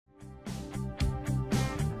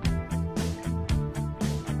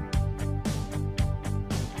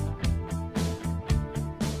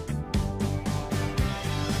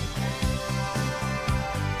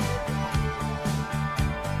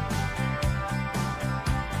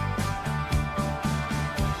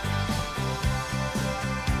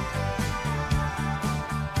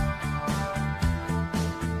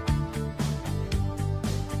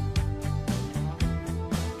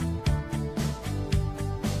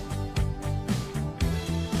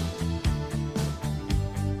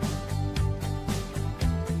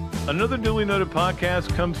Another duly noted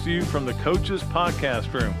podcast comes to you from the Coach's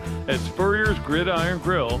Podcast Room at Spurrier's Gridiron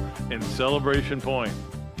Grill in Celebration Point.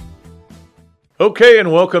 Okay,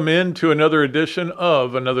 and welcome in to another edition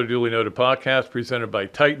of another duly noted podcast presented by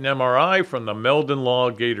Titan MRI from the Meldon Law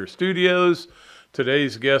Gator Studios.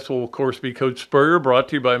 Today's guest will, of course, be Coach Spurrier, brought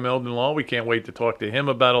to you by Meldon Law. We can't wait to talk to him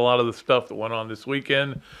about a lot of the stuff that went on this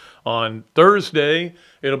weekend. On Thursday,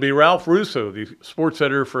 it'll be Ralph Russo, the sports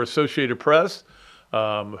editor for Associated Press,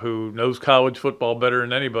 who knows college football better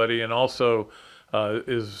than anybody and also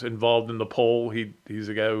is involved in the poll. He's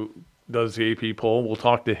the guy who does the AP poll. We'll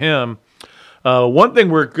talk to him. One thing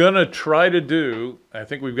we're going to try to do, I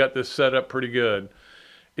think we've got this set up pretty good,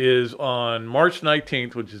 is on March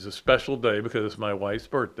 19th, which is a special day because it's my wife's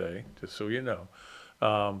birthday, just so you know.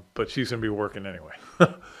 But she's going to be working anyway.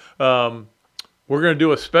 We're going to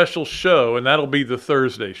do a special show, and that'll be the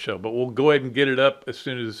Thursday show. But we'll go ahead and get it up as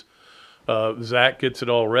soon as Zach gets it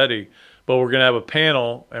all ready. But we're going to have a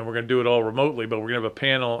panel, and we're going to do it all remotely. But we're going to have a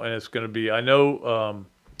panel, and it's going to be, I know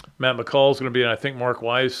Matt McCall's going to be, and I think Mark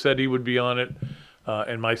Wise said he would be on it,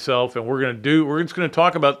 and myself. And we're just going to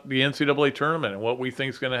talk about the NCAA tournament and what we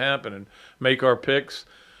think is going to happen and make our picks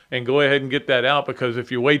and go ahead and get that out. Because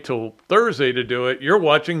if you wait till Thursday to do it, you're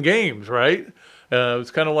watching games, right?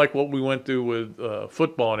 It's kind of like what we went through with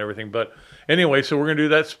football and everything. But anyway, so we're going to do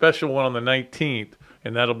that special one on the 19th,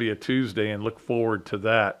 and that'll be a Tuesday, and look forward to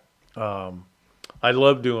that. I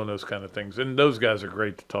love doing those kind of things, and those guys are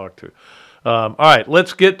great to talk to. All right,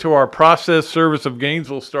 let's get to our Process Service of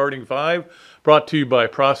Gainesville starting five, brought to you by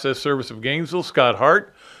Process Service of Gainesville, Scott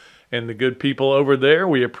Hart, and the good people over there.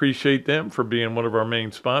 We appreciate them for being one of our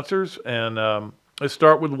main sponsors. And let's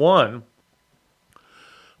start with one,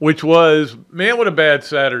 which was, man, what a bad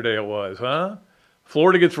Saturday it was, huh?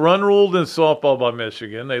 Florida gets run-ruled in softball by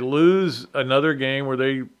Michigan. They lose another game where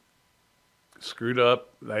they screwed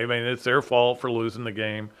up. I mean, it's their fault for losing the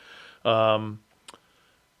game. And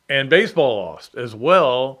baseball lost as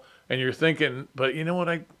well. And you're thinking, but you know what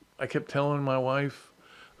I kept telling my wife?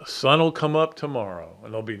 The sun will come up tomorrow,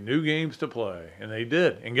 and there'll be new games to play. And they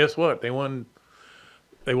did. And guess what? They won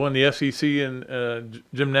the SEC in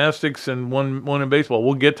gymnastics and won in baseball.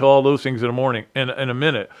 We'll get to all those things in a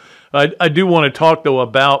minute. I do want to talk, though,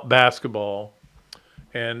 about basketball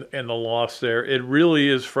and the loss there. It really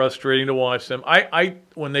is frustrating to watch them.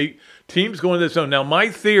 When teams go in the zone. Now, my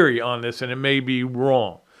theory on this, and it may be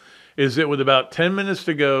wrong, is that with about 10 minutes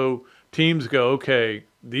to go, teams go, okay,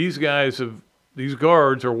 these guards are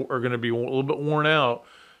going to be a little bit worn out.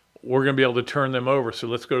 We're going to be able to turn them over, so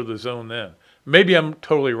let's go to the zone then. Maybe I'm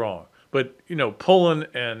totally wrong. But, Pullen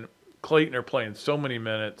and Clayton are playing so many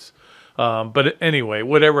minutes. But anyway,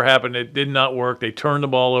 whatever happened, it did not work. They turned the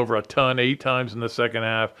ball over a ton, 8 times in the second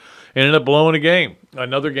half. Ended up blowing a game.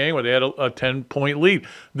 Another game where they had a 10-point lead.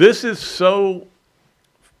 This is so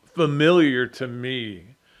familiar to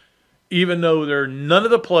me, even though none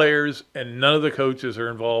of the players and none of the coaches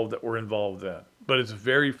are involved that were involved then. But it's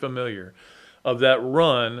very familiar of that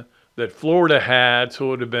run that Florida had. So it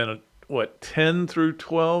would have been, 10 through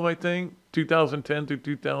 12, I think? 2010 through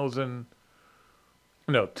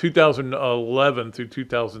 2011 through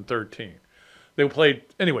 2013. They played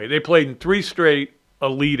in 3 straight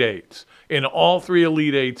Elite Eights. In all 3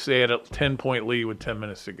 Elite Eights, they had a 10-point lead with 10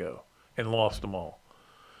 minutes to go and lost them all.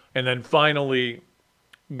 And then finally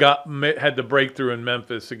had the breakthrough in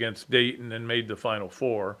Memphis against Dayton and made the Final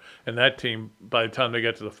Four. And that team, by the time they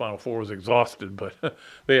got to the Final Four, was exhausted, but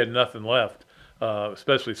they had nothing left,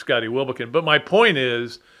 especially Scotty Wilbekin. But my point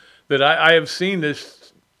is that I have seen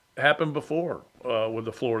this happen before with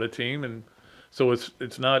the Florida team, and so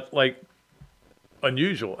it's not like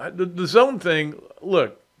unusual. The zone thing,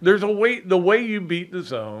 look, there's a way. The way you beat the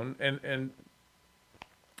zone, and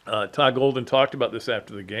Todd Golden talked about this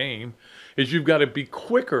after the game, is you've got to be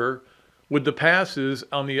quicker with the passes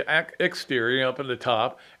on the exterior up at the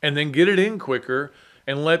top, and then get it in quicker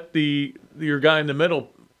and let your guy in the middle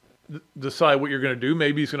decide what you're going to do.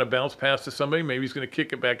 Maybe he's going to bounce pass to somebody. Maybe he's going to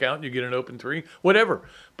kick it back out and you get an open 3, whatever.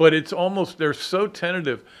 But it's almost, they're so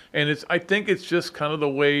tentative. And I think it's just kind of the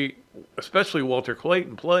way, especially Walter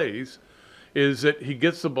Clayton plays, is that he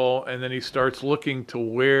gets the ball and then he starts looking to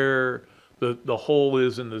where the hole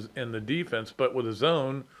is in the defense. But with a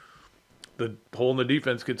zone, the hole in the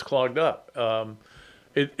defense gets clogged up.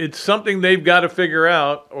 It's something they've got to figure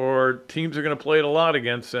out, or teams are going to play it a lot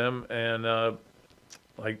against them. And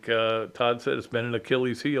like Todd said, it's been an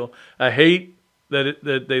Achilles heel. I hate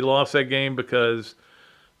that they lost that game because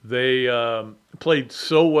they played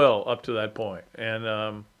so well up to that point.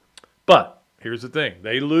 And but here's the thing: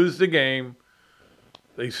 they lose the game,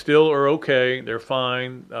 they still are okay. They're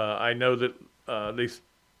fine. I know that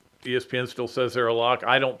ESPN still says they're a lock.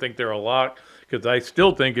 I don't think they're a lock because I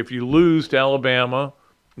still think if you lose to Alabama,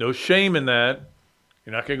 no shame in that.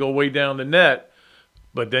 You're not going to go way down the net,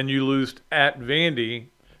 but then you lose at Vandy,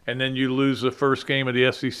 and then you lose the first game of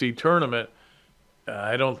the SEC tournament.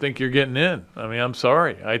 I don't think you're getting in. I mean, I'm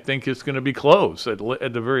sorry. I think it's going to be close at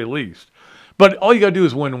the very least. But all you got to do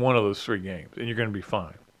is win one of those 3 games, and you're going to be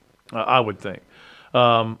fine, I would think.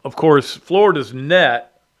 Of course, Florida's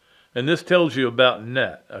net, and this tells you about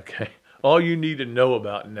net, okay? All you need to know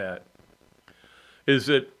about net is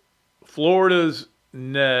that Florida's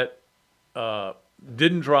net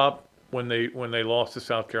didn't drop when they lost to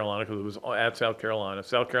South Carolina because it was at South Carolina.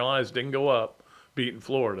 South Carolina's didn't go up, beating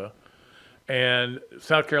Florida. And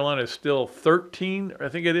South Carolina is still 13, I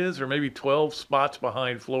think it is, or maybe 12 spots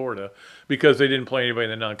behind Florida because they didn't play anybody in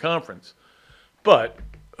the non-conference. But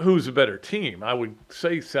who's a better team? I would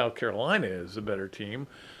say South Carolina is a better team.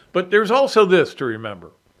 But there's also this to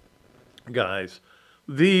remember, guys.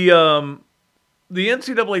 The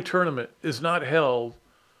NCAA tournament is not held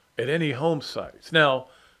at any home sites. Now,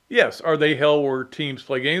 yes, are they held where teams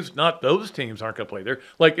play games? Not those teams aren't going to play there.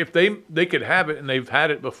 Like if they could have it, and they've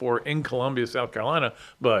had it before in Columbia, South Carolina,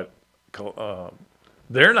 but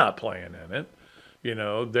they're not playing in it. You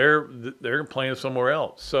know, they're playing somewhere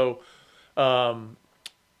else. So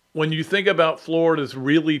when you think about Florida's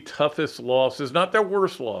really toughest losses, not their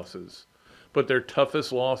worst losses, but their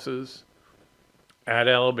toughest losses at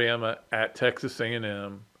Alabama, at Texas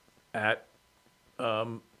A&M, at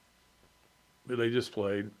they just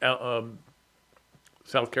played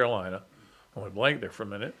South Carolina. I went blank there for a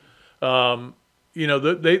minute. You know,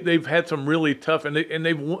 they've had some really tough, and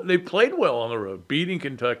they've played well on the road, beating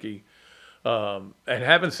Kentucky, and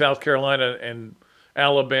having South Carolina and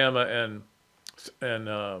Alabama and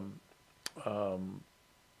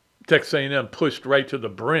Texas A&M pushed right to the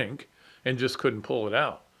brink and just couldn't pull it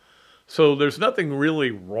out. So there's nothing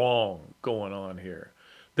really wrong going on here.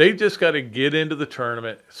 They just got to get into the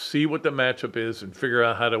tournament, see what the matchup is, and figure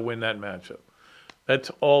out how to win that matchup. That's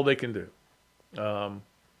all they can do.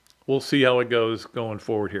 We'll see how it goes going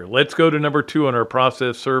forward here. Let's go to number 2 on our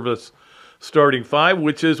process service starting 5,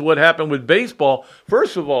 which is what happened with baseball.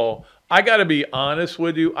 First of all, I got to be honest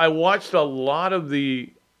with you. I watched a lot of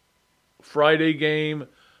the Friday game.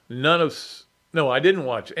 I didn't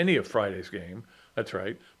watch any of Friday's game. That's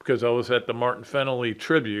right, because I was at the Martin Fennelly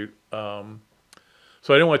tribute.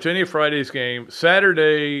 So I didn't watch any of Friday's game.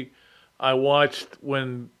 Saturday, I watched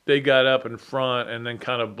when they got up in front and then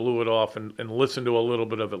kind of blew it off and listened to a little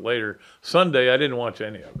bit of it later. Sunday, I didn't watch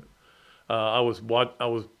any of it. I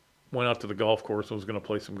went out to the golf course and was going to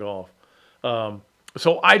play some golf.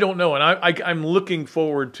 So I don't know, and I'm looking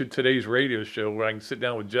forward to today's radio show where I can sit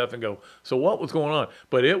down with Jeff and go, so what was going on?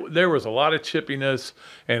 But there was a lot of chippiness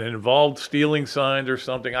and it involved stealing signs or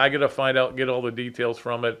something. I got to find out, get all the details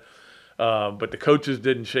from it. But the coaches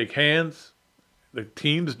didn't shake hands. The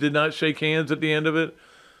teams did not shake hands at the end of it.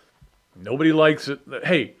 Nobody likes it.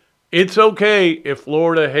 Hey, it's okay if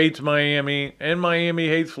Florida hates Miami and Miami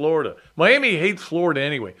hates Florida. Miami hates Florida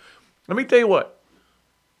anyway. Let me tell you what.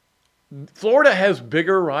 Florida has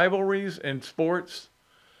bigger rivalries in sports,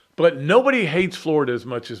 but nobody hates Florida as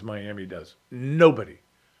much as Miami does. Nobody.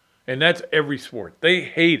 And that's every sport. They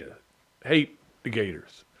hate the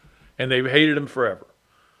Gators. And they've hated them forever.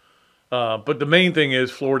 But the main thing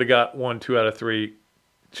is Florida got 1, 2 out of 3.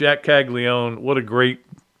 Jack Caglione, what a great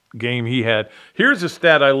game he had. Here's a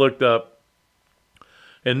stat I looked up,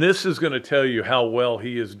 and this is going to tell you how well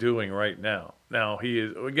he is doing right now. Now, he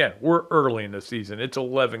is, again, we're early in the season. It's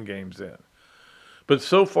 11 games in. But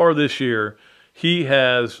so far this year, he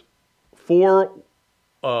has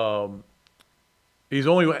he's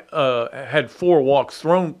only had 4 walks,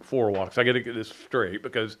 thrown 4 walks. I got to get this straight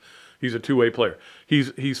because he's a two-way player.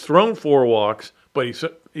 He's thrown 4 walks, but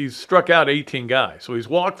he's struck out 18 guys. So he's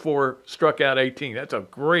walked 4, struck out 18. That's a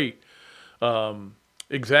great,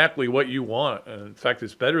 exactly what you want. And in fact,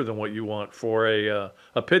 it's better than what you want for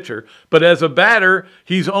a pitcher. But as a batter,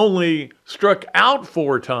 he's only struck out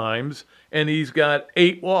 4 times, and he's got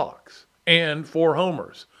 8 walks and 4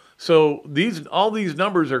 homers. So all these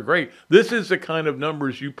numbers are great. This is the kind of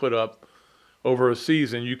numbers you put up over a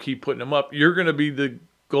season. You keep putting them up. You're going to be the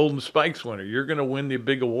Golden Spikes winner. You're going to win the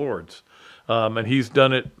big awards. And he's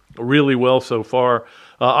done it really well so far.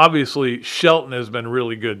 Obviously, Shelton has been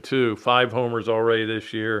really good too. 5 homers already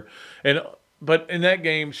this year. But in that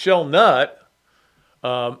game, Shell Nutt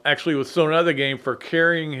actually was thrown out of the game for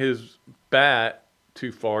carrying his bat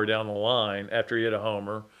too far down the line after he hit a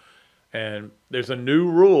homer. And there's a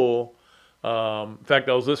new rule. In fact,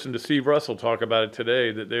 I was listening to Steve Russell talk about it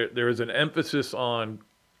today, that there is an emphasis on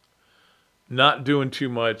not doing too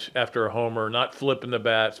much after a homer, not flipping the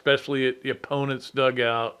bat, especially at the opponent's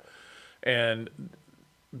dugout, and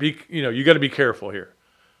you got to be careful here.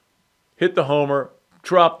 Hit the homer,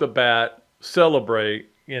 drop the bat, celebrate,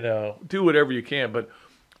 do whatever you can. But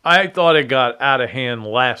I thought it got out of hand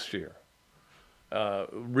last year,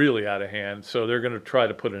 really out of hand. So they're going to try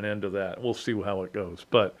to put an end to that. We'll see how it goes.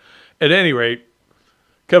 But at any rate,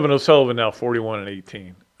 Kevin O'Sullivan now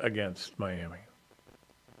 41-18 against Miami.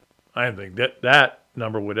 I didn't think that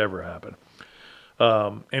number would ever happen.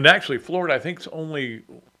 And actually, Florida, I think, is only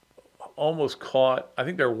almost caught. I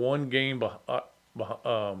think they're one game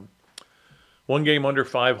under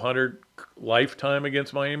 500 lifetime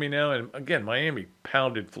against Miami now. And again, Miami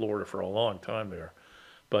pounded Florida for a long time there,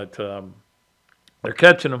 but they're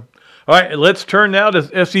catching them. All right, let's turn now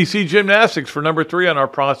to SEC gymnastics for number 3 on our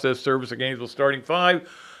process service of Gainesville starting 5.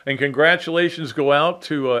 And congratulations go out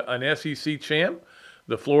to an SEC champ,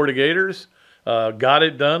 the Florida Gators. Got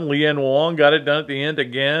it done. Leanne Wong got it done at the end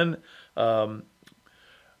again.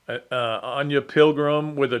 Anya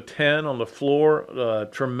Pilgrim with a 10 on the floor.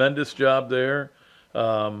 Tremendous job there.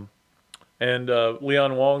 And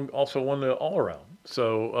Leon Wong also won the all-around.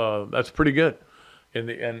 So that's pretty good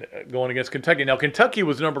and going against Kentucky. Now, Kentucky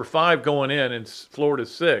was number 5 going in and Florida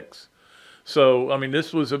 6. So, I mean,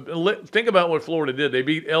 this was think about what Florida did. They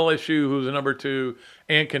beat LSU, who's number 2,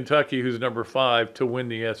 and Kentucky, who's number 5, to win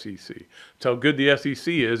the SEC. It's how good the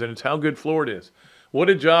SEC is, and it's how good Florida is. What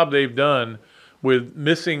a job they've done with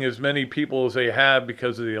missing as many people as they have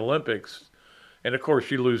because of the Olympics. And, of course,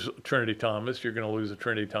 you lose Trinity Thomas. You're going to lose a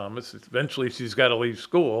Trinity Thomas. Eventually, she's got to leave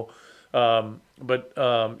school. But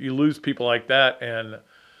you lose people like that, and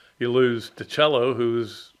you lose DiCello,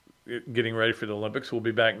 who's getting ready for the Olympics. We'll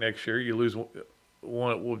be back next year. You lose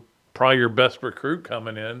probably your best recruit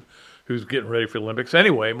coming in who's getting ready for the Olympics.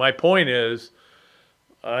 Anyway, my point is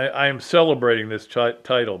I am celebrating this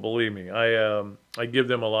title, believe me. I give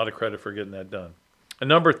them a lot of credit for getting that done. And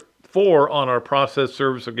number 4 on our process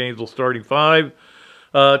service of Gainesville starting 5,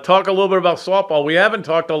 talk a little bit about softball. We haven't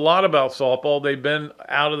talked a lot about softball. They've been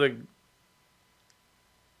out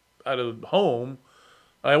of home.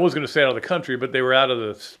 I was going to say out of the country, but they were out of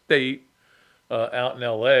the state, out in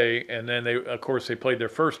L.A., and then they played their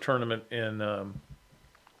first tournament in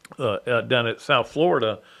down at South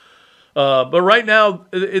Florida. But right now,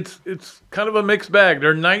 it's kind of a mixed bag.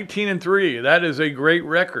 They're 19-3. That is a great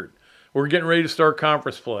record. We're getting ready to start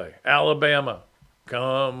conference play. Alabama,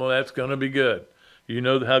 well, that's going to be good. You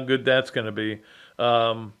know how good that's going to be.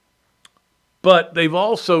 But they've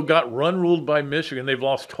also got run ruled by Michigan. They've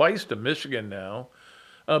lost twice to Michigan now.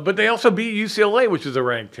 But they also beat UCLA, which is a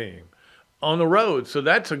ranked team, on the road. So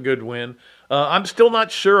that's a good win. I'm still not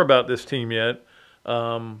sure about this team yet.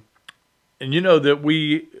 And you know that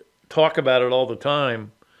we talk about it all the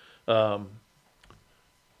time, that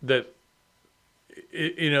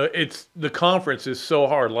it's the conference is so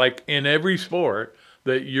hard. Like in every sport,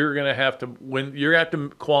 that you're going to have to win. You have to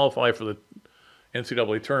qualify for the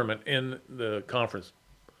NCAA tournament in the conference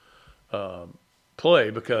play,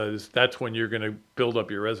 because that's when you're going to build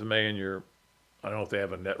up your resume and I don't know if they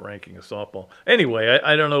have a net ranking of softball. Anyway,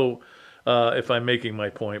 I don't know if I'm making my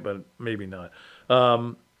point, but maybe not.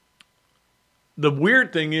 The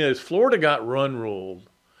weird thing is Florida got run ruled,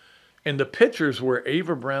 and the pitchers were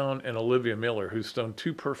Ava Brown and Olivia Miller, who's done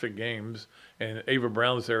 2 perfect games, and Ava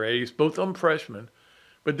Brown's their ace, both of them freshmen,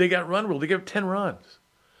 but they got run ruled. They gave 10 runs.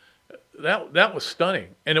 That was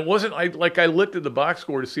stunning. And it wasn't I looked at the box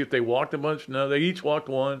score to see if they walked a bunch. No, they each walked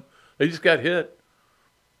 1. They just got hit.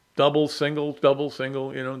 Double, single,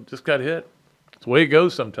 just got hit. It's the way it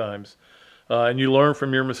goes sometimes. And you learn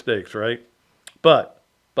from your mistakes, right? But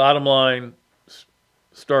bottom line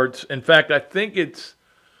starts, in fact, I think it's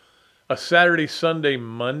a Saturday, Sunday,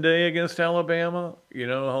 Monday against Alabama. You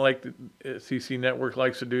know how like the SEC Network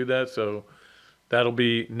likes to do that. So that'll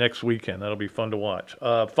be next weekend. That'll be fun to watch.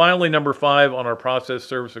 Finally, number 5 on our process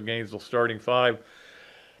service of Gainesville starting 5.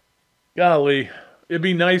 Golly, it'd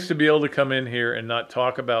be nice to be able to come in here and not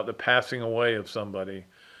talk about the passing away of somebody,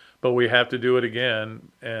 but we have to do it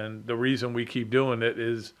again. And the reason we keep doing it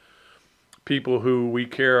is people who we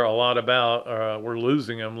care a lot about, we're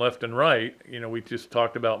losing them left and right. You know, we just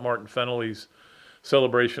talked about Martin Fennelly's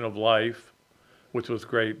celebration of life, which was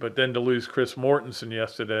great. But then to lose Chris Mortensen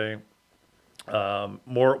yesterday.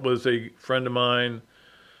 Mort was a friend of mine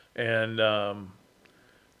and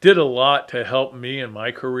did a lot to help me in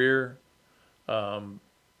my career.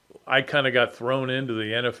 I kind of got thrown into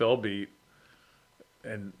the NFL beat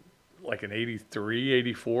and like in 83,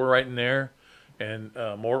 84, right in there. And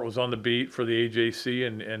Mort was on the beat for the AJC,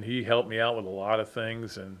 and he helped me out with a lot of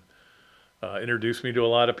things and introduced me to a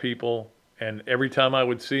lot of people. And every time I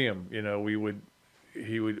would see him, we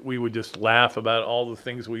would just laugh about all the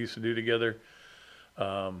things we used to do together.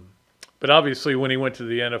 But obviously, when he went to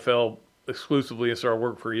the NFL exclusively and started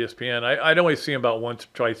work for ESPN, I'd only see him about once or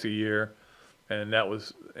twice a year, and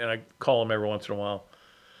I call him every once in a while.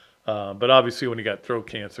 But obviously, when he got throat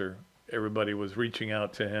cancer, everybody was reaching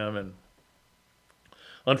out to him, and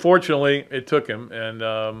unfortunately, it took him.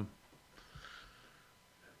 And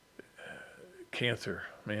cancer,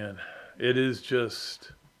 man,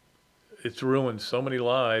 it's ruined so many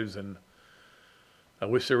lives, and I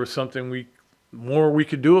wish there was something more we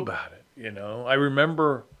could do about it. I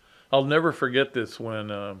remember, I'll never forget this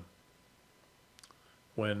when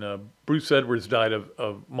Bruce Edwards died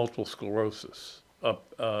of multiple sclerosis.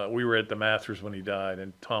 We were at the Masters when he died,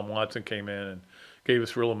 and Tom Watson came in and gave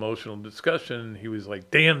us real emotional discussion. He was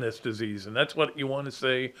like, "Damn this disease," and that's what you want to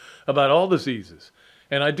say about all diseases.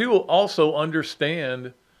 And I do also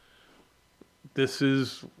understand this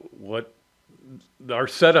is what our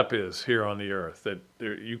setup is here on the earth, that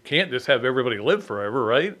you can't just have everybody live forever,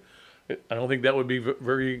 right? I don't think that would be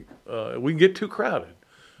very, we can get too crowded.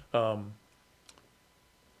 But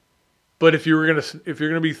if you're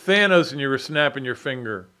gonna be Thanos and you were snapping your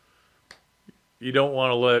finger, you don't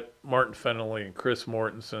want to let Martin Fennelly and Chris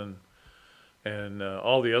Mortensen and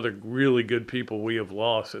all the other really good people we have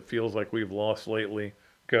lost, it feels like we've lost lately,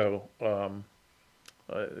 go.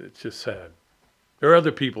 It's just sad. There are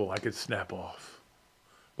other people I could snap off.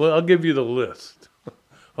 Well, I'll give you the list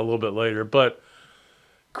a little bit later. But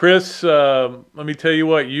Chris, let me tell you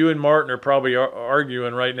what, you and Martin are probably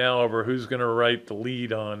arguing right now over who's going to write the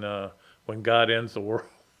lead on When God Ends the World.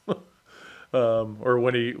 Or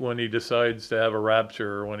when he decides to have a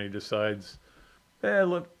rapture, or when he decides,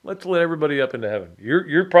 let's let everybody up into heaven.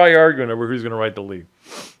 You're probably arguing over who's going to write the lead.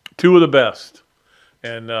 Two of the best.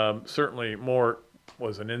 And certainly Mort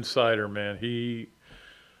was an insider, man. He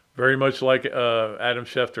very much like Adam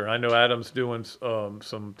Schefter. I know Adam's doing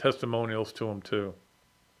some testimonials to him too.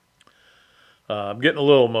 I'm getting a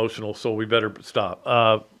little emotional, so we better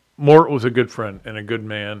stop. Mort was a good friend and a good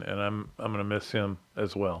man, and I'm going to miss him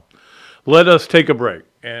as well. Let us take a break,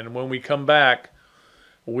 and when we come back,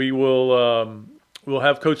 we'll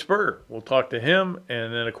have Coach Spurrier. We'll talk to him,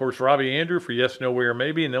 and then of course Robbie Andrew for Yes, No, Where,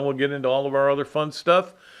 Maybe, and then we'll get into all of our other fun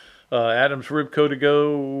stuff. Adam's Ribco to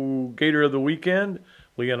Go Gator of the Weekend,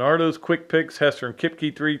 Leonardo's Quick Picks, Hesser and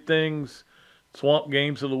Kipke 3 Things, Swamp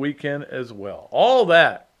Games of the Weekend as well. All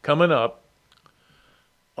that coming up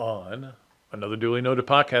on another Dooley Noted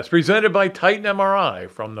podcast presented by Titan MRI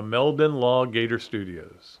from the Meldon Law Gator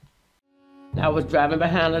Studios. I was driving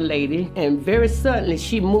behind a lady, and very suddenly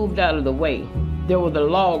she moved out of the way. There was a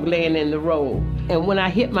log laying in the road, and when I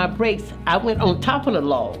hit my brakes, I went on top of the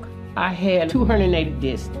log. I had 280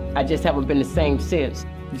 discs. I just haven't been the same since.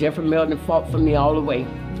 Jeffrey Meldon fought for me all the way.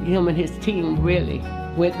 Him and his team really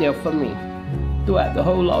went there for me. Throughout the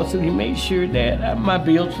whole lawsuit, he made sure that my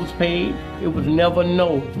bills was paid. It was never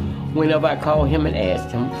no whenever I called him and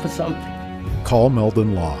asked him for something. Call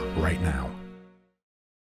Meldon Law right now.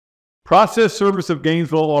 Process Service of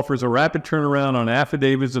Gainesville offers a rapid turnaround on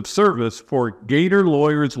affidavits of service for Gator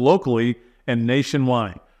lawyers locally and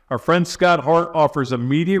nationwide. Our friend Scott Hart offers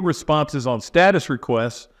immediate responses on status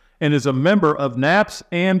requests and is a member of NAPS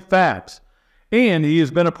and FAPS. And he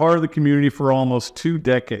has been a part of the community for almost 2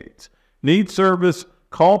 decades. Need service?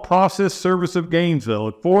 Call Process Service of Gainesville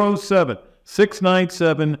at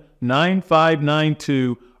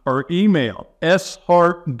 407-697-9592 or email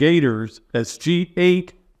shartgators, that's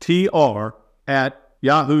G8TR, at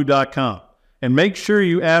yahoo.com. And make sure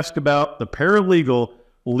you ask about the paralegal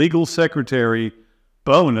legal secretary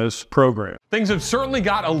bonus program. Things have certainly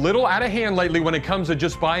got a little out of hand lately when it comes to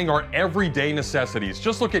just buying our everyday necessities.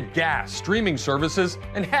 Just look at gas, streaming services,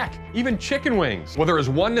 and heck, even chicken wings. Well, there is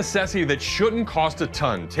one necessity that shouldn't cost a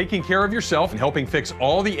ton: taking care of yourself and helping fix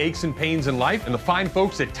all the aches and pains in life, and the fine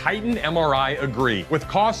folks at Titan MRI agree. With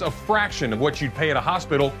costs a fraction of what you'd pay at a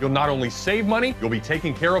hospital, you'll not only save money, you'll be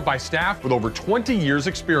taken care of by staff with over 20 years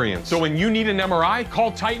experience. So when you need an MRI,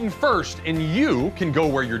 call Titan first, and you can go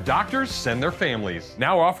where your doctors send their families.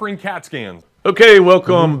 Now offering CAT scans. Okay,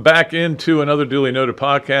 welcome back into another Dooley Noted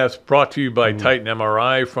podcast brought to you by Titan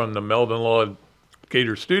MRI from the Meldon Law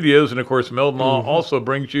Gator Studios. And, of course, Meldon Law also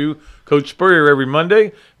brings you Coach Spurrier every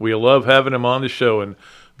Monday. We love having him on the show. And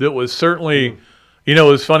that was certainly, it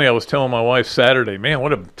was funny. I was telling my wife Saturday, man,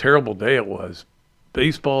 what a terrible day it was.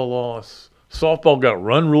 Baseball loss. Softball got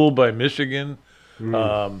run ruled by Michigan.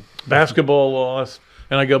 Basketball lost.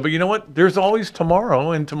 And I go, but you know what? There's always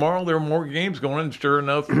tomorrow, and tomorrow there are more games going on. And sure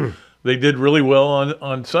enough, they did really well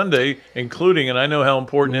on Sunday, including, and I know how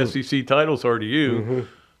important SEC titles are to you,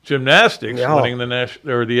 Gymnastics Yeah. winning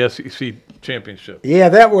the SEC championship. Yeah,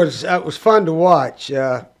 that was fun to watch.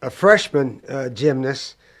 A freshman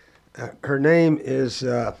gymnast, her name is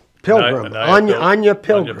Pilgrim, Anya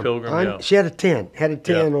Pilgrim. Anya Pilgrim, yeah. She had a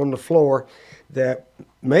 10 on the floor that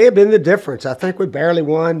may have been the difference. I think we barely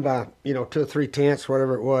won by 2 or 3 tenths,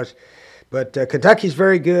 whatever it was. But Kentucky's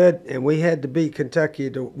very good, and we had to beat Kentucky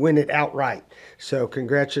to win it outright. So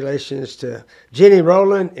congratulations to Jenny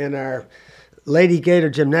Rowland and our Lady Gator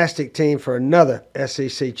gymnastic team for another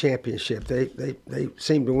SEC championship. They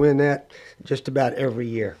seem to win that just about every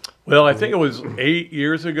year. Well, I think it was 8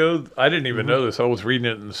 years ago. I didn't even know this. I was reading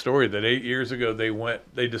it in the story that 8 years ago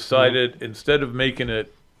they decided instead of making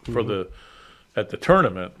it for at the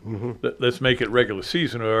tournament, let's make it regular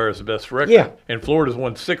season or as the best record. Yeah. And Florida's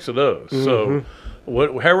won 6 of those. So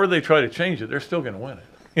however they try to change it, they're still going to win it.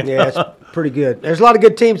 Yeah, it's pretty good. There's a lot of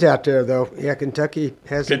good teams out there, though. Yeah, Kentucky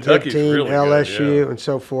has a good team, really LSU, good, yeah. and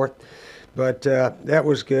so forth. But that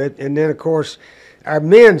was good. And then, of course, our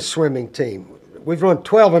men's swimming team. We've run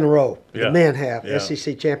 12 in a row. Yeah. The men have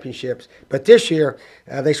SEC championships. But this year,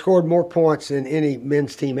 they scored more points than any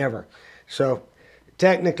men's team ever. So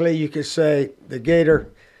technically, you could say the Gator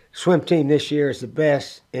swim team this year is the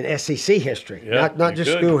best in SEC history. Yeah, not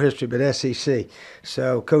just school history, but SEC.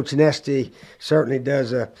 So Coach Nesty certainly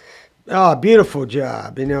does a beautiful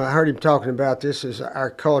job. I heard him talking about this is our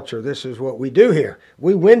culture. This is what we do here.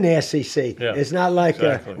 We win the SEC. Yeah, it's not like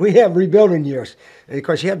exactly. We have rebuilding years. And of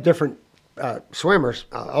course, you have different swimmers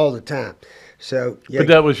all the time. So, But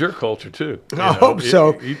that was your culture, too. I hope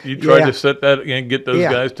so. You tried to set that and get those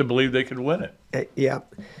guys to believe they could win it. Yeah.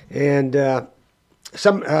 And a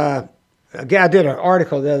guy did an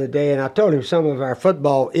article the other day, and I told him some of our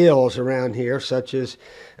football ills around here, such as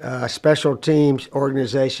special teams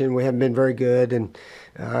organization. We haven't been very good, and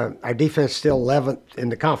our defense still 11th in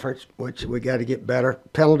the conference, which we got to get better.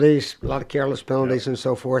 Penalties, a lot of careless penalties and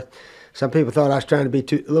so forth. Some people thought I was trying to be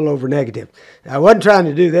a little over negative. I wasn't trying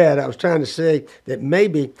to do that. I was trying to say that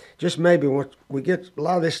maybe, just maybe, once we get a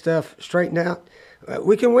lot of this stuff straightened out,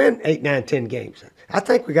 we can win 8, 9, 10 games. I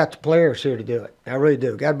think we got the players here to do it. I really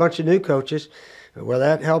do. Got a bunch of new coaches. Will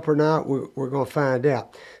that help or not, we're going to find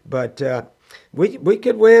out. But we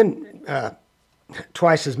could win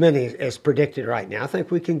twice as many as predicted right now. I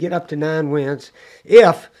think we can get up to 9 wins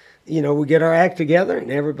if we get our act together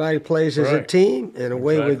and everybody plays as a team, and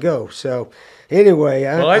away we go. So, anyway.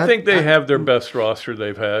 I think they have their best roster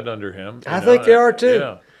they've had under him. I think they are, too.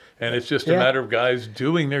 Yeah. And it's just a matter of guys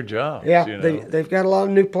doing their jobs. Yeah, they've got a lot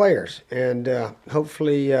of new players. And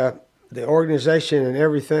hopefully the organization and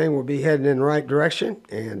everything will be heading in the right direction.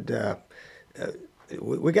 And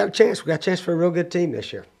we got a chance. We got a chance for a real good team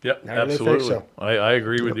this year. Yep, I really absolutely. think so. I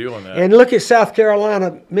agree with you on that. And look at South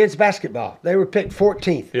Carolina men's basketball. They were picked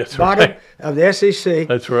 14th, bottom of the SEC.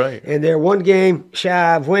 That's right. And they're one game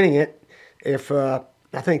shy of winning it. If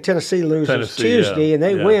I think Tennessee loses Tuesday and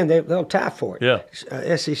they win, they'll tie for it.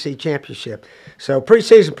 Yeah. SEC championship. So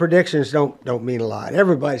preseason predictions don't mean a lot.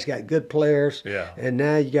 Everybody's got good players. Yeah. And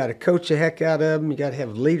now you got to coach the heck out of them. You got to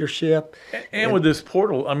have leadership. And with this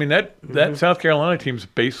portal, I mean, that South Carolina team's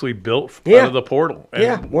basically built out of the portal.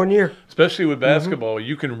 And 1 year. Especially with basketball,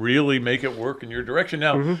 you can really make it work in your direction.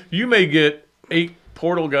 Now, you may get 8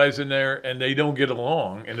 portal guys in there and they don't get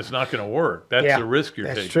along and it's not going to work. That's the risk you're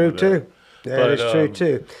taking. That's true, too. That is true,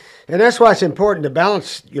 too. And that's why it's important to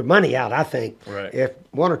balance your money out, I think. Right. If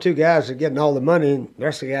 1 or 2 guys are getting all the money and the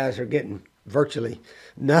rest of the guys are getting virtually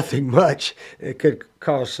nothing much, it could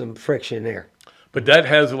cause some friction there. But that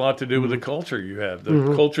has a lot to do with the culture you have,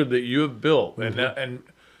 the culture that you have built. And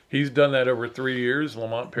he's done that over 3 years.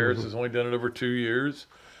 Lamont Paris has only done it over 2 years.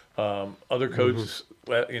 Other coaches,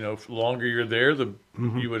 the longer you're there,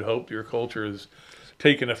 you would hope your culture is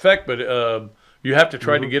taking effect. But you have to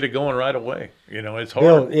try to get it going right away. It's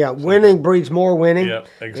hard. Winning breeds more winning. Yeah,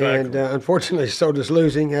 exactly. And unfortunately, so does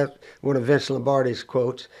losing. That's one of Vince Lombardi's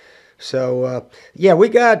quotes. So, we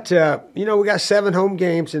got 7 home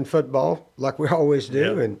games in football, like we always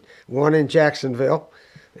do, and 1 in Jacksonville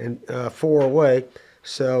and 4 away.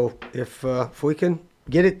 So if we can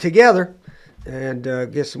get it together and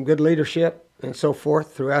get some good leadership and so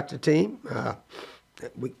forth throughout the team,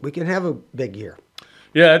 we can have a big year.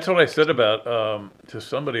 Yeah, that's what I said about to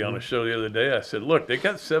somebody on a show the other day. I said, look, they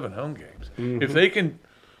got 7 home games. If they can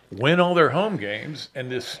win all their home games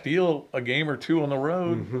and just steal a game or 2 on the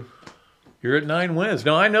road, you're at 9 wins.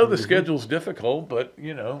 Now, I know the schedule's difficult, but,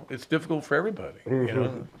 it's difficult for everybody.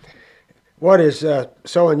 What is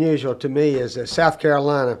so unusual to me is that South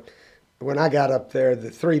Carolina when I got up there, the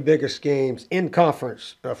 3 biggest games in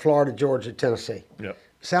conference: Florida, Georgia, Tennessee. Yep.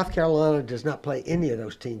 South Carolina does not play any of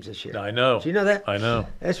those teams this year. I know. Do you know that? I know.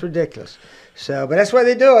 That's ridiculous. So, but that's why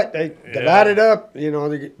they do it. They divide it up. You know,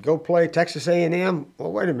 they go play Texas A&M.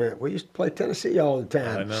 Well, wait a minute. We used to play Tennessee all the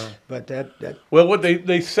time. I know. But that Well, what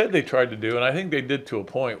they said they tried to do, and I think they did to a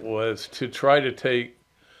point, was to try to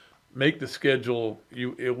make the schedule.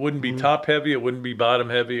 It wouldn't be top heavy. It wouldn't be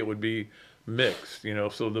bottom heavy. It would be mixed. You know,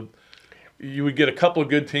 so you would get a couple of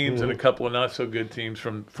good teams and a couple of not so good teams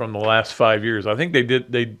from the last 5 years. I think they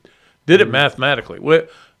did it mathematically.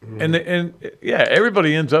 And yeah,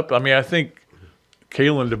 everybody ends up. I mean, I think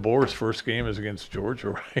Kalen DeBoer's first game is against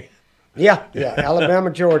Georgia, right? Yeah, Alabama,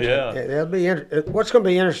 Georgia. Yeah. That'll be what's going to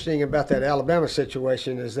be interesting about that Alabama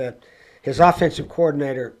situation is that his offensive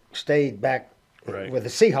coordinator stayed back with the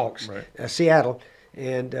Seahawks, Seattle,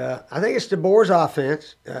 and I think it's DeBoer's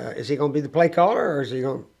offense. Is he going to be the play caller, or is he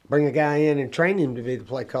going to bring a guy in and train him to be the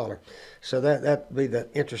play caller? So that'd be the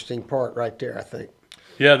interesting part right there, I think.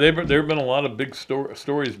 Yeah, there have been a lot of big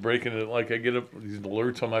stories breaking it. Like I get these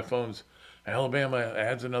alerts on my phones. Alabama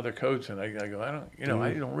adds another coach, and I go, I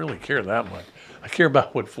don't really care that much. I care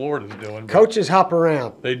about what Florida's doing. Coaches hop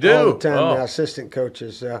around. They do all the time now. Assistant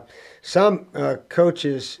coaches. Some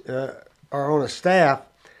coaches are on a staff,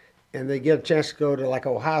 and they get a chance to go to like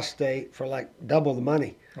Ohio State for like double the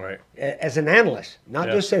money. Right. As an analyst, not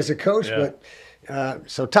just as a coach, but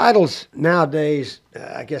so titles nowadays,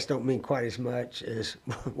 I guess, don't mean quite as much as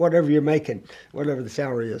whatever you're making, whatever the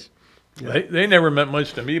salary is. Yeah. They never meant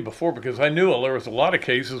much to me before because I knew there was a lot of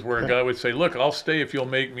cases where a guy would say, "Look, I'll stay if you'll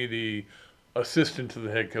make me the assistant to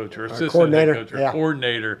the head coach or assistant head coach or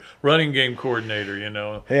coordinator, running game coordinator." You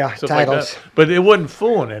know, titles. Like that. But it wasn't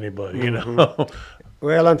fooling anybody. You know.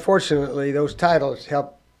 Well, unfortunately, those titles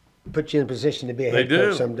help put you in a position to be a head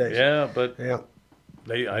coach some days. Yeah, but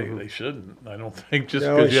they shouldn't. I don't think just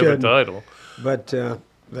because you have a title. But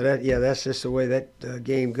that's just the way that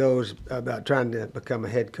game goes about trying to become a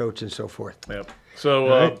head coach and so forth. Yep.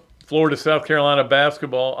 So Florida, South Carolina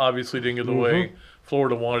basketball obviously didn't get the way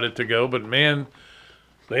Florida wanted it to go, but man,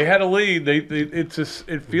 they had a lead.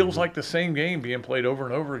 It feels like the same game being played over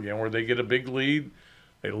and over again, where they get a big lead,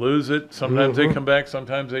 they lose it. Sometimes they come back,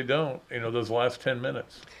 sometimes they don't. You know, those last 10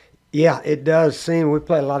 minutes. Yeah, it does seem. We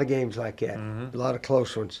play a lot of games like that, a lot of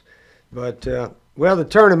close ones. But the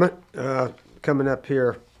tournament. Coming up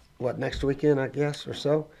here, next weekend, I guess, or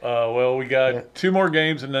so? Well, we got 2 more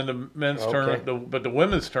games, and then the men's tournament. But the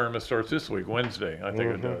women's tournament starts this week, Wednesday. I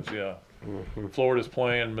think it does. Yeah. Florida's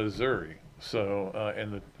playing Missouri, so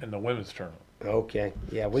in the women's tournament. Okay.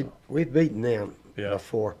 Yeah, we've beaten them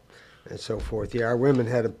before, and so forth. Yeah, our women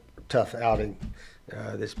had a tough outing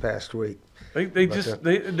this past week.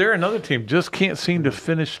 They're another team. Just can't seem to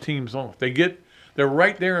finish teams off. They're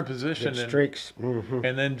right there in position. Streaks.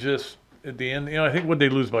 And then just. At the end, I think they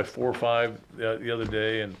lose by 4 or 5 the other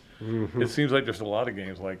day, and it seems like there's a lot of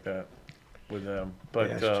games like that with them.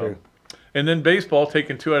 But that's true. And then baseball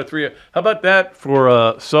taking 2 out of 3. How about that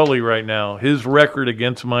for Sully right now? His record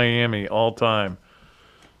against Miami all time,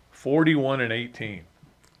 41-18.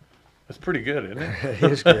 That's pretty good, isn't it?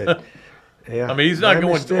 It is good. Yeah. I mean, he's not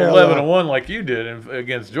going 11-1 like you did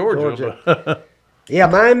against Georgia. Yeah,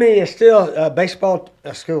 Miami is still a baseball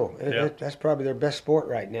school. That's probably their best sport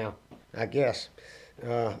right now, I guess.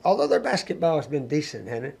 Although their basketball has been decent,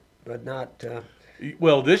 hasn't it? But not.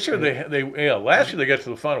 Well, this year last year they got to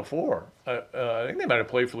the Final Four. I think they might have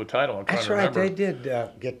played for the title. I'm trying to remember. They did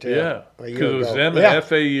get to. Yeah, because it was them and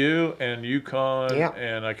FAU and UConn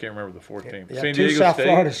and I can't remember the 4th team. Yeah, San 2 Diego South State.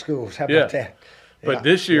 Florida schools. How about that? But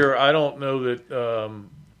this year, I don't know that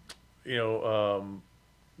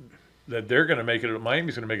that they're going to make it.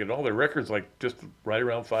 Miami's going to make it. All their records just right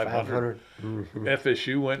around 500.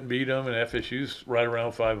 FSU went and beat them, and FSU's right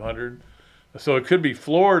around 500. So it could be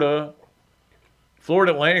Florida.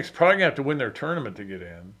 Florida Atlantic's probably going to have to win their tournament to get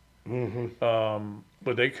in.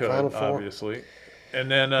 But they could, obviously.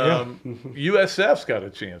 And then USF's got a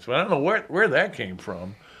chance. But I don't know where that came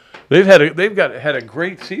from. They've had a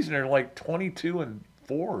great season. They're like 22-4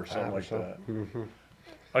 or something like that.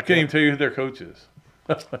 I can't even tell you who their coach is.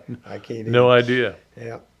 I can't. No idea.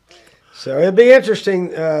 Yeah. So it'll be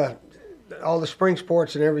interesting. All the spring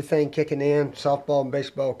sports and everything kicking in, softball and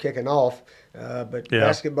baseball kicking off. But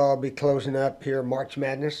basketball will be closing up here, March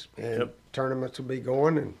Madness, and tournaments will be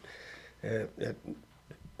going. And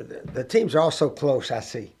the teams are all so close, I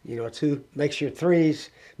see. It's who makes your threes,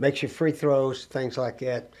 makes your free throws, things like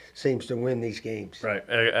that, seems to win these games. Right,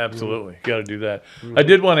 absolutely. Got to do that. I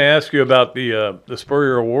did want to ask you about the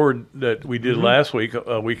Spurrier Award that we did last week,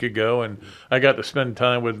 a week ago, and I got to spend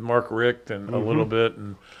time with Mark Richt and a little bit,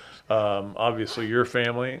 and Obviously your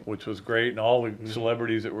family, which was great, and all the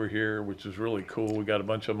celebrities that were here, which was really cool. We got a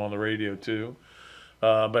bunch of them on the radio too.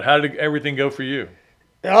 But how did everything go for you?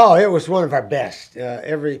 Oh, it was one of our best.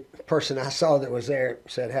 Every person I saw that was there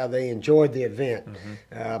said how they enjoyed the event.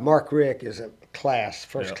 Mark Rick is a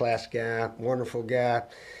first-class guy, wonderful guy.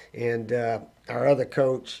 And our other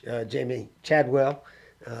coach, Jamie Chadwell,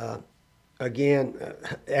 again,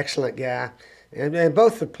 excellent guy. And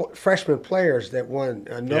both the freshman players that won,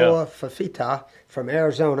 Noah Fafita from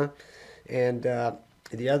Arizona and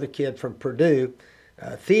the other kid from Purdue,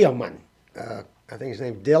 Thiemann. I think his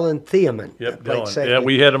name's Dylan Thiemann. Yep, Dylan. Yeah,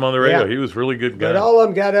 we had him on the radio. He was a really good guy. But all of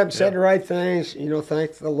them got up and said the right things.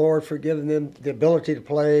 Thank the Lord for giving them the ability to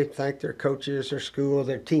play. Thank their coaches, their school,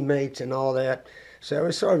 their teammates, and all that. So it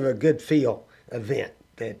was sort of a good feel event.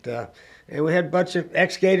 And we had a bunch of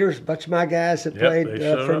ex-Gators, a bunch of my guys that played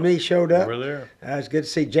for me showed up. They were there. It was good to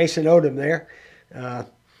see Jason Odom there.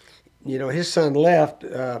 His son left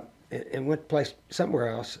and went to play somewhere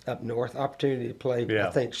else up north. Opportunity to play, I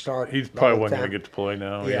think, start. He probably wasn't going to get to play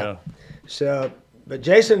now. Yeah. So, but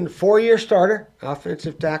Jason, 4-year starter,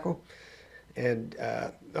 offensive tackle, and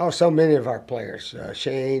so many of our players,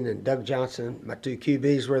 Shane and Doug Johnson, my 2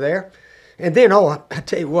 QBs were there. And then, I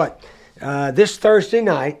tell you what, this Thursday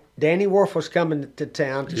night, Danny Warfel's coming to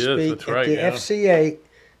town to speak at the FCA.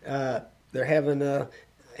 They're having a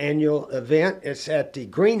annual event. It's at the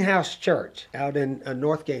Greenhouse Church out in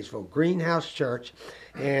North Gainesville, Greenhouse Church.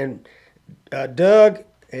 And Doug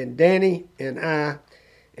and Danny and I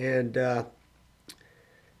and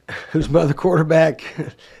who's my other quarterback?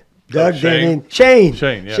 Doug, Danny, Shane.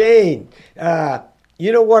 Shane.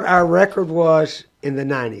 You know what our record was in the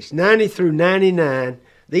 90s? 90 through 99.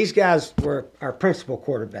 These guys were our principal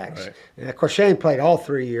quarterbacks. Right. And of course, Shane played all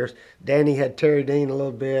 3 years. Danny had Terry Dean a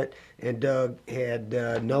little bit, and Doug had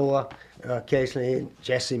Noah occasionally. And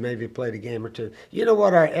Jesse maybe played a game or two. You know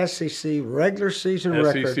what our SEC regular season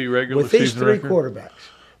record with these 3 quarterbacks?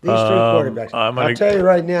 These 3 quarterbacks. I'll tell you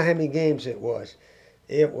right now how many games it was.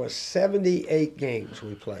 It was 78 games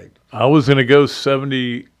we played. I was going to go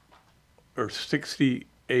 70 or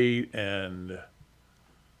 68 and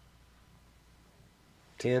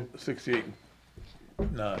 10? 68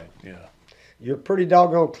 and 9, yeah. You're pretty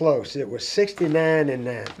doggone close. It was 69 and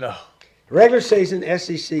 9. No. Regular season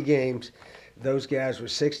SEC games, those guys were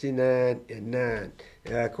 69 and 9.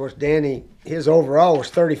 Of course, Danny, his overall was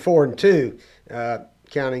 34 and 2,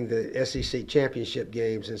 counting the SEC championship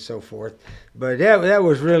games and so forth. But that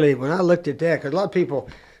was really, when I looked at that, because a lot of people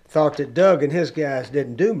thought that Doug and his guys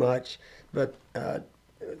didn't do much, but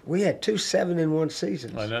we had 2 7-1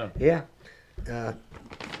 seasons. I know. Yeah.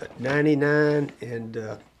 99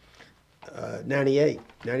 and 98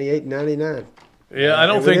 and 99. Yeah, I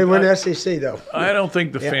don't think they won the SEC though. I don't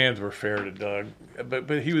think the fans were fair to Doug,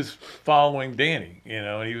 but he was following Danny,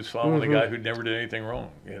 and he was following the guy who never did anything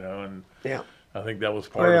wrong, and I think that was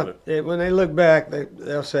part of it. When they look back,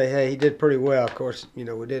 they'll say, "Hey, he did pretty well." Of course, we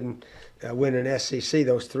didn't win an SEC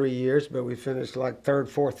those 3 years, but we finished like 3rd,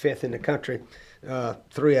 4th, 5th in the country.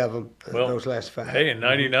 3 of them, those last 5. Hey, in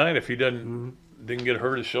 '99, if he didn't get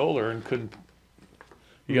hurt his shoulder and couldn't,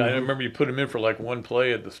 I remember you put him in for like one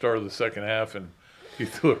play at the start of the second half, and he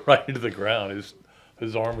threw it right into the ground.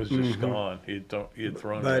 His arm was just gone. He had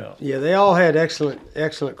thrown it out. Yeah, they all had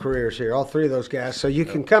excellent careers here, all 3 of those guys. So you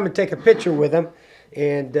can come and take a picture with them,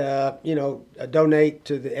 and donate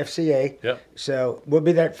to the FCA. Yep. So we'll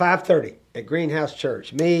be there at 5:30 at Greenhouse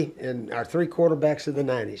Church. Me and our 3 quarterbacks of the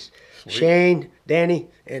 '90s. Sweet. Shane, Danny,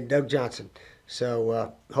 and Doug Johnson.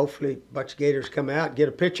 So hopefully a bunch of Gators come out, get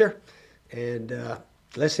a picture, and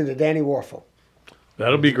listen to Danny Warfel.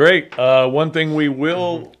 That'll be great. One thing we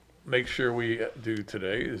will make sure we do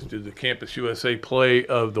today is do the Campus USA play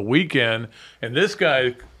of the weekend. And this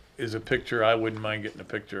guy is a picture I wouldn't mind getting a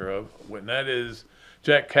picture of. When that is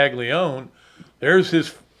Jack Caglione. There's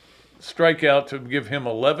his strikeout to give him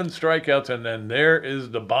 11 strikeouts, and then there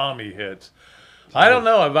is the bomb he hits. I don't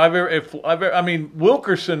know I mean,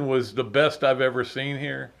 Wilkerson was the best I've ever seen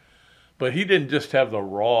here, but he didn't just have the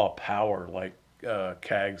raw power like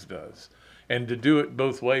Cags does. And to do it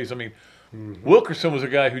both ways, I mean, Wilkerson was a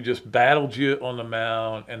guy who just battled you on the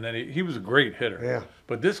mound, and then he was a great hitter. Yeah.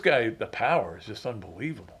 But this guy, the power is just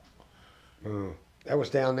unbelievable. That was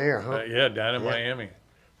down there, huh? Yeah, down in Miami.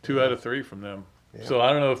 2 out of 3 from them. Yeah. So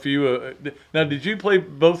I don't know if you now, did you play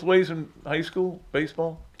both ways in high school,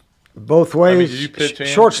 basable? Both ways. I mean, did you pitch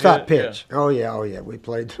shortstop pitch. Yeah. Oh yeah. We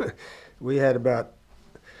played. We had about.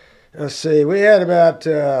 Let's see. We had about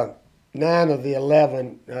 9 of the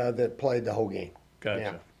 11 that played the whole game.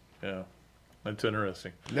 Gotcha. Yeah. That's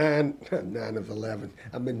interesting. 9 of 11.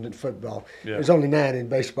 I'm in football. Yeah. There's only 9 in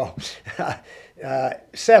baseball.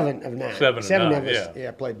 7 of 9. 7 of us. yeah.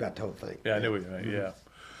 Yeah, played about the whole thing. Yeah, I knew what you meant. Yeah.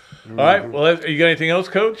 All right. Well, you got anything else,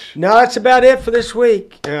 Coach? No, that's about it for this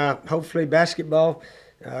week. Hopefully basketball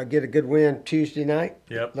get a good win Tuesday night.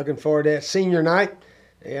 Yep. Looking forward to that. Senior night.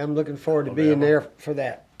 Yeah, I'm looking forward to being there for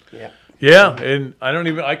that. Yeah. Yeah, and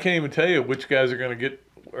I can't even tell you which guys are going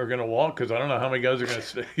to walk because I don't know how many guys are going to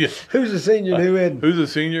stay. Yeah. Who's a senior and who isn't? Who's a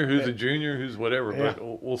senior? Who's a junior? Who's whatever? Yeah.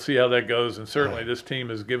 But we'll see how that goes. And certainly this team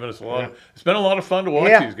has given us a lot. It's been a lot of fun to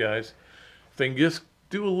watch these guys. If they can just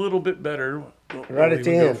do a little bit better, right at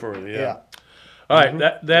the end. Go further. Yeah. All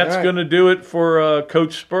right, that's going to do it for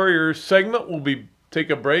Coach Spurrier's segment. We'll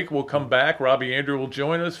take a break. We'll come back. Robbie Andrew will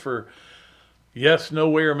join us for yes, no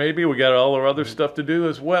way, or maybe. We got all our other stuff to do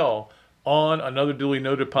as well on another duly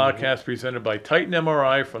noted podcast presented by Titan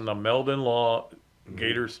MRI from the Meldon Law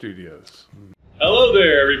Gator Studios. Hello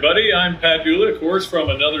there, everybody. I'm Pat Dooley, of course,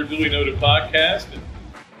 from another duly noted podcast. And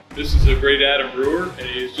this is a great Adam Brewer, and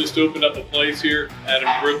he's just opened up a place here, Adam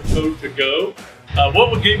Brewer To Go.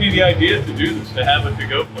 What gave you the idea to do this, to have a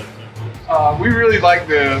to-go place like this? We really like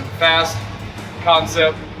the fast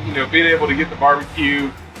concept, being able to get the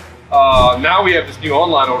barbecue. Now we have this new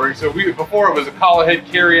online ordering. So before it was a call ahead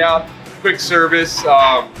carry out, quick service.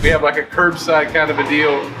 We have like a curbside kind of a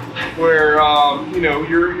deal where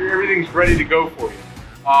everything's ready to go for you.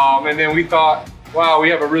 And then we thought, wow, we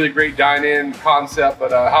have a really great dine-in concept,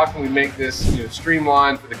 but how can we make this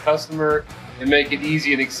streamlined for the customer and make it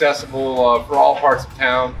easy and accessible for all parts of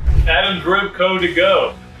town? Adam's Rib Co. To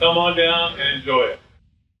Go. Come on down and enjoy it.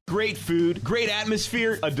 Great food, great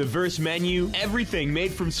atmosphere, a diverse menu, everything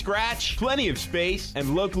made from scratch, plenty of space,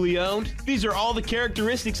 and locally owned. These are all the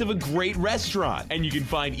characteristics of a great restaurant, and you can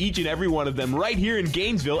find each and every one of them right here in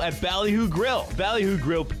Gainesville at Ballyhoo Grill. Ballyhoo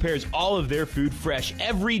Grill prepares all of their food fresh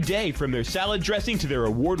every day, from their salad dressing to their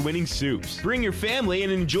award-winning soups. Bring your family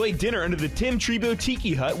and enjoy dinner under the Tim Trebo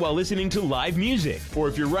Tiki Hut while listening to live music. Or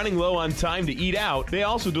if you're running low on time to eat out, they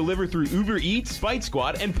also deliver through Uber Eats, Bite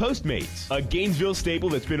Squad, and Postmates. A Gainesville staple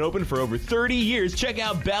that's been open for over 30 years. Check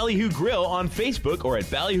out Ballyhoo Grill on Facebook or at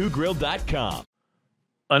ballyhoogrill.com.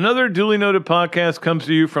 Another duly noted podcast comes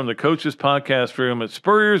to you from the Coach's Podcast Room at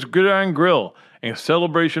Spurrier's Gridiron Grill and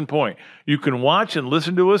Celebration Point. You can watch and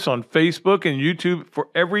listen to us on Facebook and YouTube for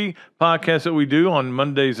every podcast that we do on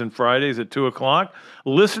Mondays and Fridays at 2 o'clock.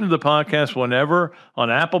 Listen to the podcast whenever on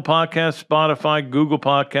Apple Podcasts, Spotify, Google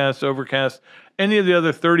Podcasts, Overcast, any of the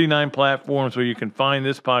other 39 platforms where you can find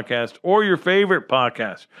this podcast or your favorite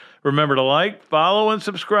podcast. Remember to like, follow, and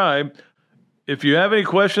subscribe. If you have any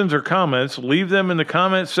questions or comments, leave them in the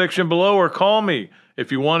comments section below or call me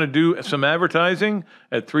if you want to do some advertising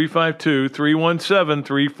at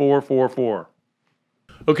 352-317-3444.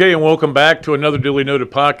 Okay, and welcome back to another duly noted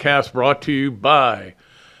podcast brought to you by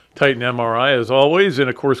Titan MRI, as always, and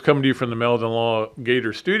of course coming to you from the Meldon Law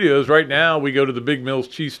Gator Studios. Right now we go to the Big Mills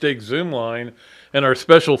Cheesesteaks Zoom line and our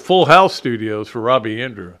special full house studios for Robbie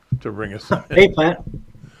Andrew to bring us in. Hey, Pat.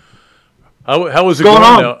 How was it going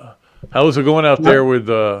out? How was it going out there with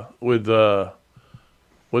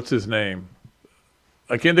what's his name?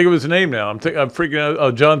 I can't think of his name now. I'm freaking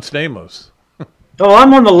out. John Stamos. Oh,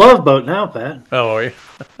 I'm on the Love Boat now, Pat. Oh, are you?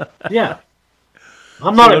 Yeah.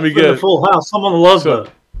 I'm not at the full house. I'm on the Love Boat.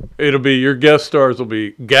 It'll be, your guest stars will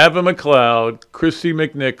be Gavin McLeod, Christy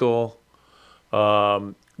McNichol,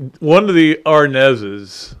 one of the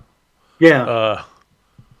Arnezes. Yeah.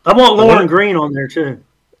 I want Lauren Green on there, too.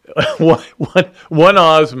 one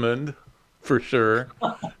Osmond, for sure,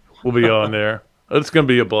 will be on there. It's going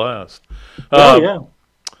to be a blast. Yeah.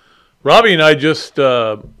 Robbie and I just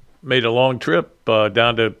made a long trip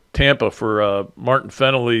down to Tampa for Martin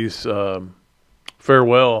Fennelly's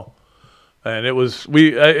farewell. And it was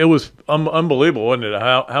unbelievable, wasn't it?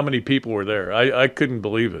 How many people were there? I couldn't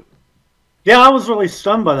believe it. Yeah, I was really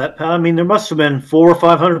stunned by that, Pat. I mean, there must have been 400 or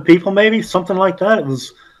 500 people, maybe something like that. It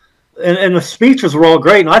was, and the speeches were all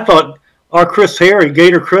great. And I thought our Chris Harry,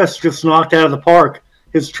 Gator Chris, just knocked out of the park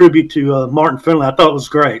his tribute to Martin Fennelly. I thought it was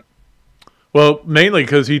great. Well, mainly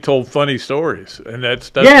because he told funny stories, and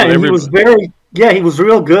that's yeah. And he was he was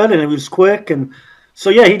real good, and it was quick, and so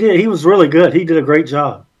yeah, he did. He was really good. He did a great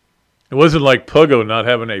job. It wasn't like Pogo not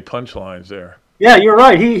having any punchlines there. Yeah, you're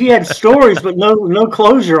right. He had stories, but no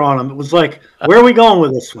closure on them. It was like, where are we going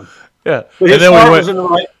with this one? Yeah, but his heart was in the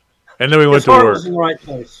right. And then we went to work. His heart was in the right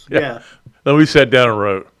place. Yeah. Then we sat down and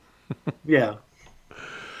wrote. Yeah.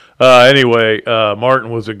 Anyway, Martin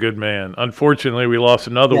was a good man. Unfortunately, we lost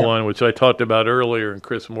another one, which I talked about earlier, in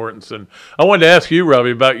Chris Mortensen. I wanted to ask you,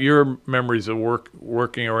 Robbie, about your memories of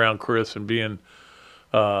working around Chris and being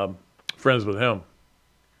friends with him.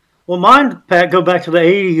 Well, mine, Pat, go back to the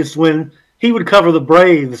 80s when he would cover the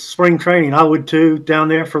Braves spring training. I would too, down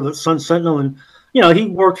there for the Sun Sentinel. And, he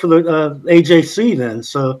worked for the AJC then.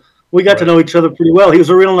 So we got to know each other pretty well. He was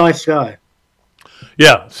a real nice guy.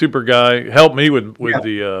 Yeah, super guy. Helped me with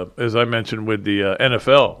the, as I mentioned, with the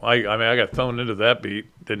NFL. I got thrown into that beat.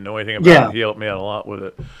 Didn't know anything about it. He helped me out a lot with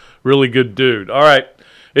it. Really good dude. All right.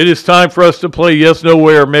 It is time for us to play Yes, No,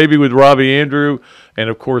 Where, Maybe with Robbie Andrew. And,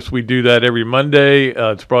 of course, we do that every Monday.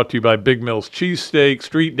 It's brought to you by Big Mill's Cheesesteaks,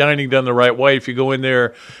 street dining done the right way. If you go in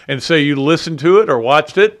there and say you listened to it or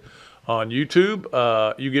watched it on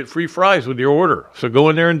YouTube, you get free fries with your order. So go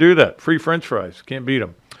in there and do that. Free French fries. Can't beat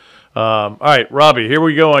them. All right, Robbie, here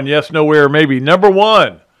we go on Yes, No, Where, Maybe. Number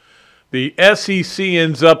one, the SEC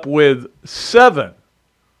ends up with 7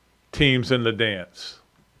 teams in the dance.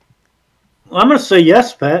 I'm going to say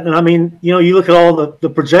yes, Pat. And I mean, you look at all the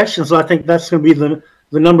projections. I think that's going to be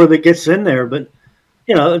the number that gets in there. But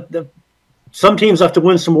some teams have to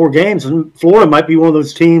win some more games, and Florida might be one of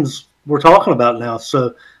those teams we're talking about now.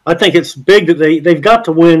 So I think it's big that they've got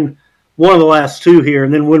to win one of the last 2 here,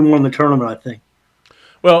 and then win one in the tournament. I think.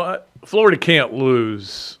 Well, Florida can't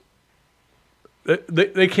lose.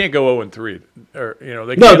 They can't go 0-3, or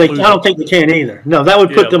they can't lose. I don't think they can either. No, that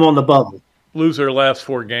would put them on the bubble. Lose their last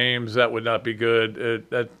 4 games, that would not be good.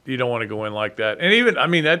 That you don't want to go in like that. And even,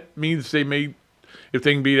 that means they may, if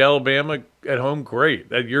they can beat Alabama at home, great.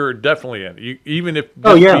 That you're definitely in. Even if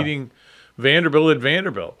beating Vanderbilt at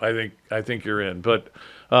Vanderbilt, I think you're in. But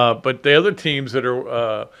the other teams that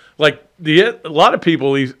are like a lot of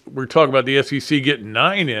people, we're talking about the SEC getting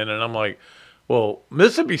 9 in, and I'm like, well,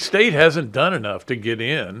 Mississippi State hasn't done enough to get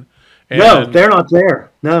in. No, they're not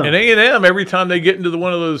there. No. And A&M, every time they get into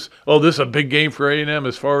one of those, this is a big game for A&M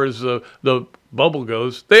as far as the bubble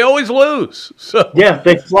goes, they always lose. So yeah,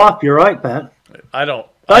 they flop. You're right, Pat.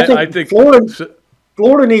 I think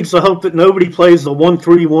Florida needs to hope that nobody plays the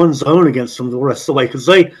 1-3-1 zone against them the rest of the way, because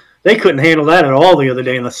they couldn't handle that at all the other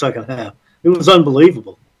day in the second half. It was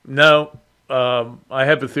unbelievable. No, I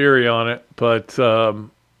have a theory on it, but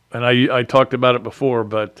and I talked about it before,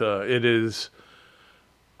 but it is.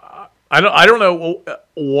 I don't know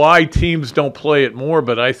why teams don't play it more,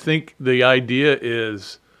 but I think the idea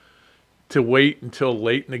is to wait until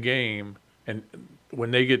late in the game, and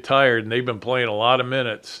when they get tired and they've been playing a lot of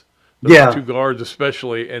minutes, those 2 guards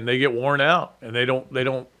especially, and they get worn out, and they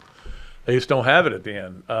just don't have it at the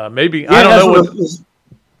end. Maybe I don't know.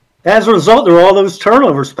 As a result, there were all those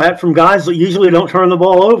turnovers, Pat, from guys that usually don't turn the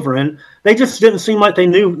ball over, and they just didn't seem like they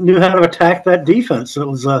knew how to attack that defense. It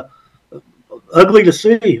was ugly to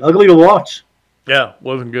see, ugly to watch. Yeah,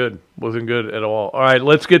 wasn't good at all. All right,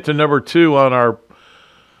 let's get to number 2 on our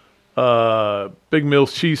Big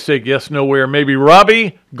Mill's Cheesesteak Yes, No, Where, Maybe.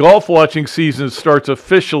 Robbie, golf watching season starts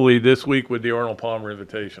officially this week with the Arnold Palmer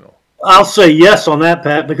Invitational. I'll say yes on that,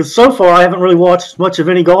 Pat, because so far I haven't really watched much of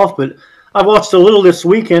any golf, but I've watched a little this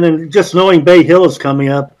weekend, and just knowing Bay Hill is coming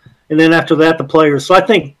up, and then after that the Players. So I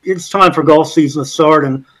think it's time for golf season to start,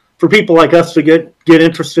 and for people like us to get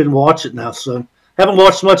interested and watch it now. So haven't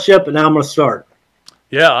watched much yet, but now I'm going to start.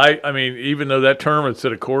 Yeah, I mean, even though that tournament's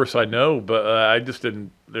at a course, I know, but I just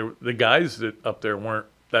didn't. The guys that up there weren't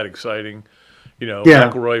that exciting.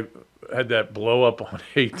 McIlroy had that blow up on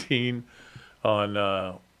 18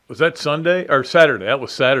 on was that Sunday or Saturday? That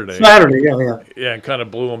was Saturday. Saturday, yeah. Yeah, and kind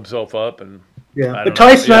of blew himself up, and But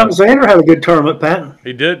Tyson Alexander had a good tournament, Pat.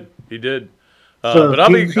 He did. But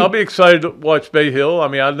I'll be excited to watch Bay Hill. I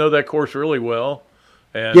mean, I know that course really well.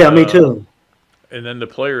 And, me too. And then the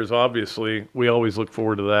Players, obviously, we always look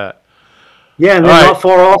forward to that. Yeah, and they're not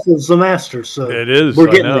far off as the Masters. So it is. We're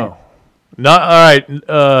getting there. All right.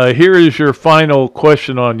 Here is your final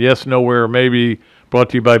question on Yes, No, Where, Maybe, brought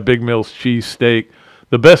to you by Big Mill's Cheesesteak.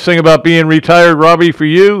 The best thing about being retired, Robbie, for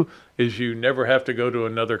you, is you never have to go to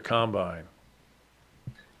another combine.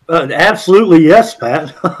 Absolutely, yes,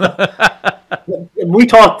 Pat. We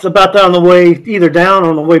talked about that on the way either down or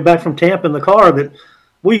on the way back from Tampa in the car, that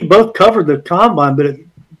we both covered the combine, but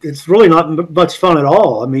it's really not much fun at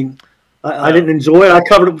all. I mean, I didn't enjoy it. I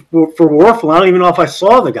covered it for Warfel. I don't even know if I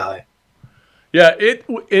saw the guy. Yeah,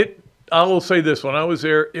 I will say this. When I was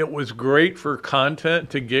there, it was great for content,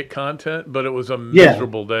 to get content, but it was a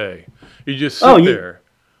miserable day. You just sit there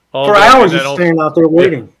all for day, hours, just standing out there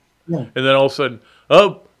waiting. Yeah. And then all of a sudden,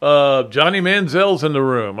 Johnny Manziel's in the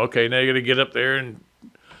room. Okay, now you got to get up there, and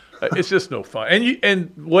it's just no fun.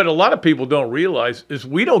 And what a lot of people don't realize is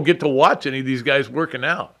we don't get to watch any of these guys working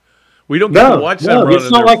out. We don't get to watch them run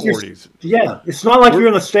in their 40s. It's not like you're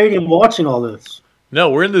in the stadium watching all this. No,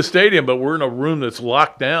 we're in the stadium, but we're in a room that's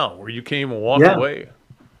locked down where you can't even walk away.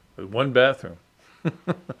 There's one bathroom.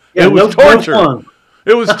 Yeah, it was torture. No fun.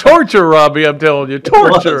 It was torture, Robbie. I'm telling you,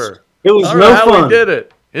 torture. It was I don't no know how fun. we did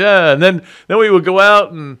it. Yeah, and then we would go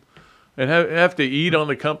out and have to eat on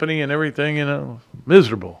the company and everything.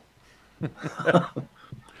 Miserable. All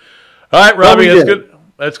right, Robbie, that's good.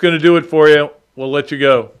 That's going to do it for you. We'll let you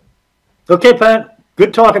go. Okay, Pat.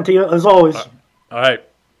 Good talking to you as always. All right.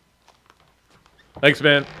 Thanks,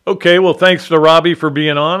 man. Okay, well, thanks to Robbie for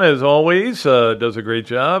being on, as always. Does a great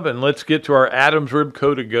job. And let's get to our Adams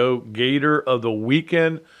Ribco to Go Gator of the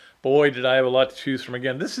Weekend. Boy, did I have a lot to choose from.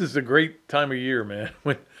 Again, this is a great time of year, man,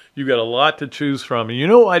 when you got a lot to choose from. And you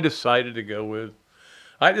know who I decided to go with?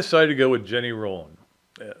 I decided to go with Jenny Rowland,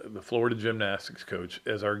 the Florida gymnastics coach,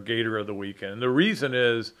 as our Gator of the Weekend. And the reason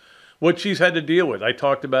is what she's had to deal with. I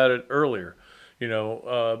talked about it earlier.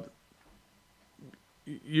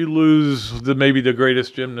 You lose maybe the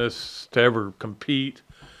greatest gymnast to ever compete,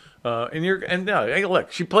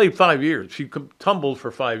 look, she played 5 years. She tumbled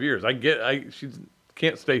for 5 years. She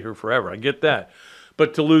can't stay here forever. I get that,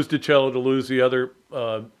 but to lose DiCello, to lose the other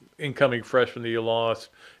incoming freshman that you lost,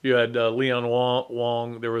 you had Leanne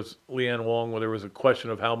Wong. There was Leanne Wong, where there was a question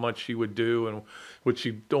of how much she would do, and would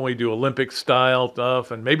she only do Olympic style stuff,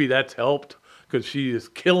 and maybe that's helped because she is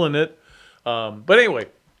killing it. But anyway.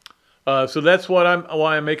 So that's why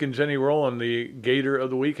I'm making Jenny Rowland the Gator of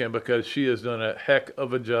the Weekend, because she has done a heck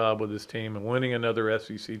of a job with this team and winning another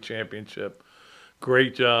SEC championship.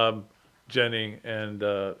 Great job, Jenny, and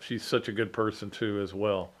she's such a good person too as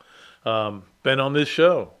well. Been on this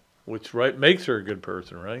show, which makes her a good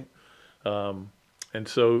person, right? And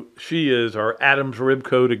so she is our Adams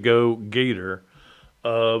Ribco to Go Gator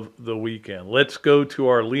of the Weekend. Let's go to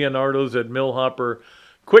our Leonardo's at Millhopper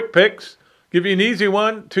quick picks. Give you an easy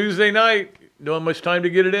one. Tuesday night. Don't have much time to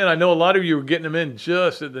get it in. I know a lot of you are getting them in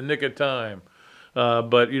just at the nick of time.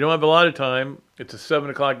 But you don't have a lot of time. It's a 7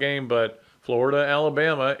 o'clock game, but Florida,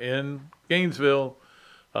 Alabama in Gainesville.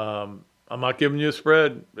 I'm not giving you a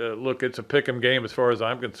spread. Look, it's a pick 'em game as far as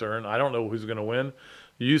I'm concerned. I don't know who's going to win.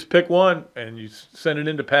 You just pick one, and you send it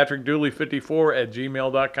into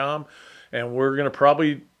patrickdooley54@gmail.com, and we're going to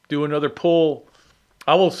probably do another poll.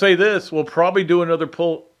 I will say this. We'll probably do another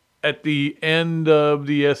poll at the end of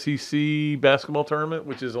the SEC basketball tournament,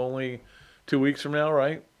 which is only 2 weeks from now,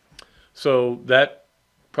 right? So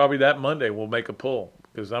probably that Monday we'll make a poll,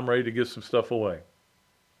 because I'm ready to give some stuff away.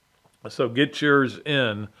 So get yours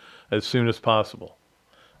in as soon as possible.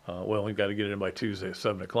 We've got to get it in by Tuesday at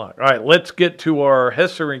 7 o'clock. All right, let's get to our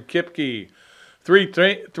Hesser and Kipke. Three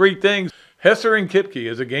things. Hesser and Kipke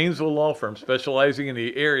is a Gainesville law firm specializing in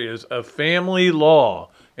the areas of family law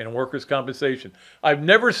and workers' compensation. I've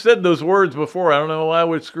never said those words before. I don't know why I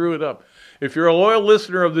would screw it up. If you're a loyal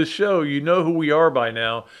listener of this show, you know who we are by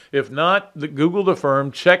now. If not, Google the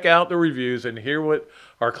firm, check out the reviews, and hear what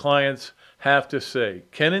our clients have to say.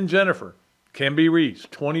 Ken and Jennifer can be reached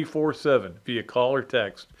 24/7 via call or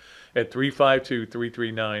text at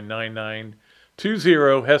 352-339-9920.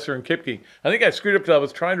 Hesser and Kipke. I think I screwed up because I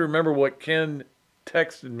was trying to remember what Ken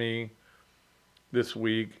texted me this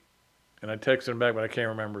week. And I texted him back, but I can't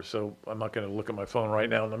remember, so I'm not going to look at my phone right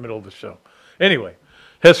now in the middle of the show. Anyway,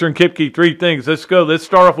 Hesser and Kipke, 3 things. Let's go. Let's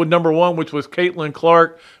start off with number 1, which was Caitlin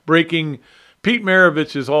Clark breaking Pete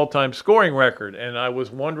Maravich's all-time scoring record. And I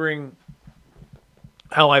was wondering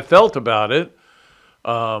how I felt about it.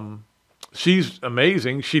 She's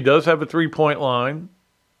amazing. She does have a three-point line.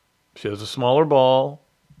 She has a smaller ball.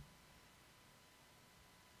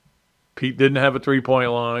 Pete didn't have a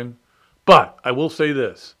three-point line. But I will say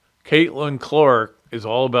this. Caitlin Clark is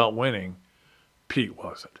all about winning. Pete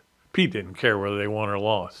wasn't. Pete didn't care whether they won or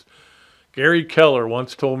lost. Gary Keller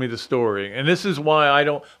once told me the story, and this is why I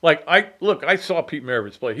don't I saw Pete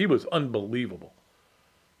Maravich play. He was unbelievable.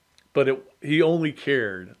 But he only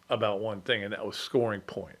cared about one thing, and that was scoring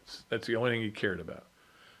points. That's the only thing he cared about.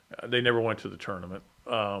 They never went to the tournament.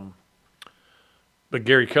 But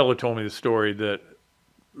Gary Keller told me the story that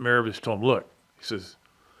Maravich told him, look, he says,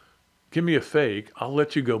 give me a fake. I'll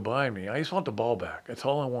let you go by me. I just want the ball back. That's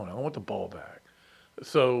all I want. I want the ball back.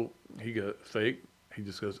 So he goes, fake. He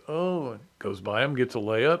just goes, oh, and goes by him, gets a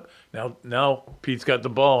layup. Now Pete's got the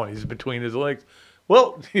ball, and he's between his legs.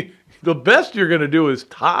 Well, the best you're going to do is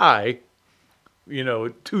tie,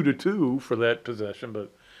 2-2 for that possession. But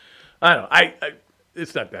I don't know.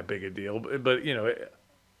 It's not that big a deal. But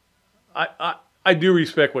I do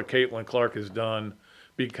respect what Caitlin Clark has done,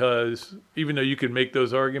 because even though you can make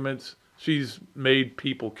those arguments, she's made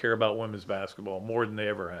people care about women's basketball more than they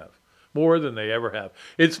ever have. More than they ever have.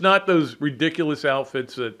 It's not those ridiculous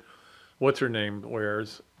outfits that, what's her name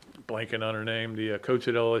wears, blanking on her name, the coach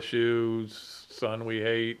at LSU's son we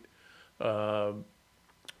hate.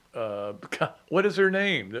 what is her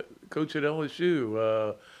name? The coach at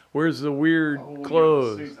LSU. Where's the weird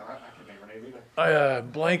clothes? I can't think of her name either.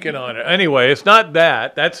 Blanking on it. Anyway, it's not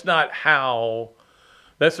that. That's not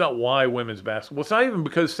why women's basketball. It's not even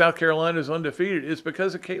because South Carolina is undefeated. It's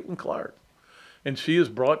because of Caitlin Clark, and she has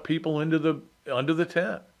brought people under the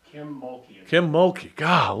tent. Kim Mulkey. Kim Mulkey.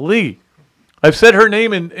 Golly, I've said her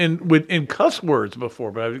name in cuss words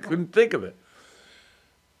before, but I couldn't think of it.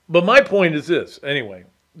 But my point is this, anyway,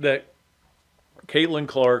 that Caitlin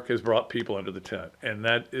Clark has brought people under the tent, and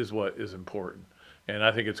that is what is important. And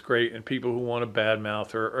I think it's great, and people who want to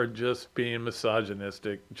badmouth her are just being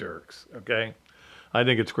misogynistic jerks, okay? I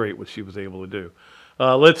think it's great what she was able to do.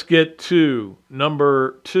 Let's get to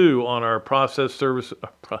number 2 on our process service.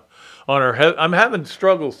 I'm having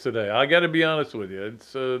struggles today. I got to be honest with you.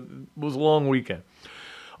 It was a long weekend.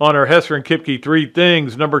 On our Hesser and Kipke 3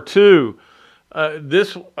 things. Number 2,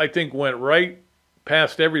 this I think went right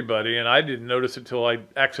past everybody, and I didn't notice it until I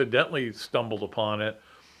accidentally stumbled upon it,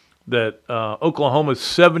 that Oklahoma's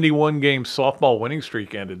 71-game softball winning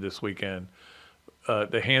streak ended this weekend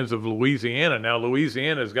at the hands of Louisiana. Now,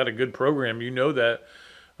 Louisiana's got a good program. You know that.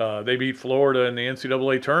 They beat Florida in the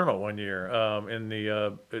NCAA tournament one year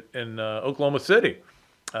in Oklahoma City.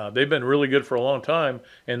 They've been really good for a long time,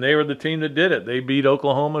 and they were the team that did it. They beat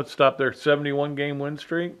Oklahoma, stopped their 71-game win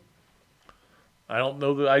streak. I don't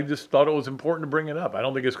know that. I just thought it was important to bring it up. I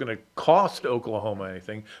don't think it's going to cost Oklahoma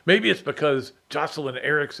anything. Maybe it's because Jocelyn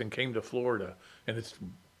Erickson came to Florida and it's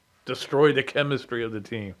destroyed the chemistry of the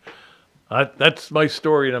team. That's my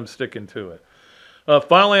story, and I'm sticking to it.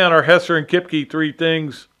 Finally, on our Hesser and Kipke 3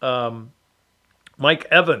 things, Mike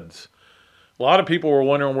Evans. A lot of people were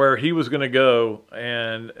wondering where he was going to go,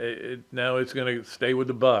 and now it's going to stay with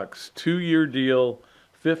the Bucks. 2-year deal,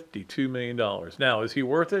 $52 million. Now, is he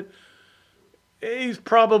worth it? He's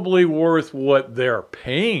probably worth what they're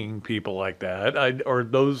paying people like that. Are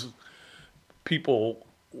those people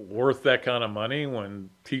worth that kind of money when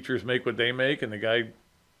teachers make what they make and the guy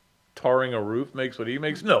tarring a roof makes what he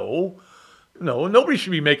makes? No, nobody should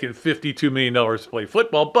be making $52 million to play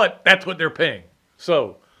football, but that's what they're paying.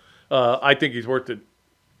 So I think he's worth it.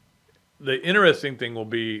 The interesting thing will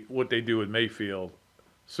be what they do with Mayfield,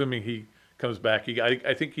 assuming he comes back.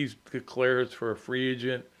 I think he declares for a free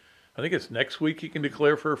agent. I think it's next week he can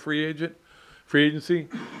declare for a free agency,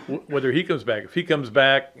 whether he comes back. If he comes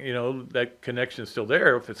back, that connection is still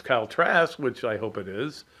there. If it's Kyle Trask, which I hope it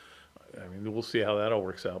is, I mean, we'll see how that all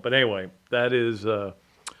works out. But anyway, that is our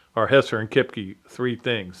Hesser and Kipke 3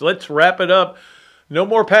 things. Let's wrap it up. No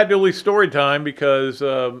more Pat Dooley story time because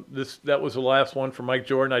that was the last one for Mike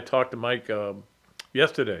Jordan. I talked to Mike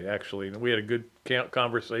yesterday, actually, and we had a good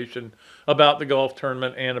conversation about the golf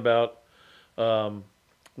tournament and about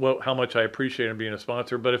how much I appreciate him being a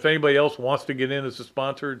sponsor. But if anybody else wants to get in as a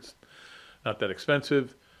sponsor, it's not that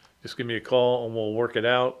expensive. Just give me a call and we'll work it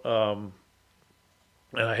out. And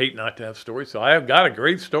I hate not to have stories. So I have got a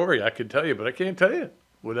great story I could tell you, but I can't tell you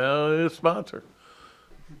without a sponsor.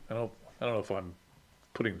 I don't know if I'm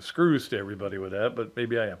putting screws to everybody with that, but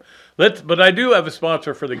maybe I am. But I do have a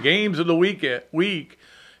sponsor for the games of the week,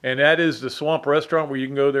 and that is the Swamp Restaurant, where you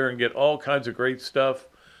can go there and get all kinds of great stuff.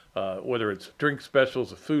 Whether it's drink specials,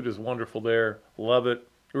 the food is wonderful there. Love it.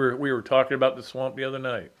 We were talking about the Swamp the other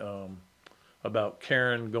night, about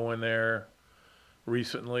Karen going there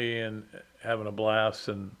recently and having a blast,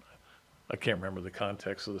 and I can't remember the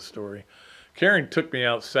context of the story. Karen took me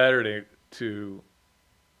out Saturday to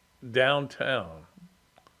downtown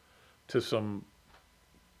to some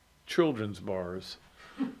children's bars,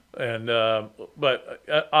 and but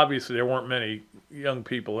obviously there weren't many young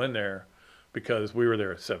people in there, because we were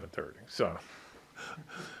there at 7:30. So,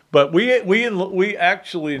 but we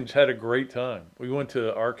actually had a great time. We went to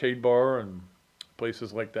the arcade bar and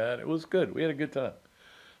places like that. It was good. We had a good time.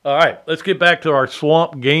 All right, let's get back to our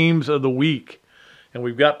Swamp games of the week, and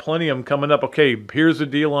we've got plenty of them coming up. Okay, here's the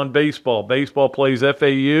deal on baseball. Baseball plays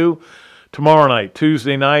FAU tomorrow night,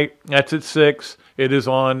 Tuesday night. That's at 6. It is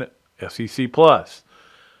on SEC Plus.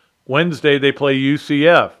 Wednesday they play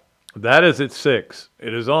UCF. That is at 6.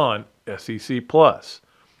 It is on SEC Plus.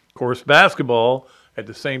 Of course, basketball at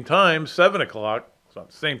the same time, 7 o'clock. It's not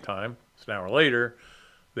the same time. It's an hour later.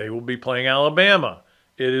 They will be playing Alabama.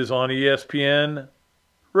 It is on ESPN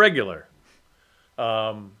regular.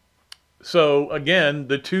 So, again,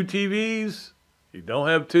 the 2 TVs, you don't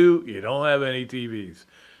have 2, you don't have any TVs.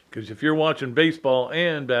 Because if you're watching baseball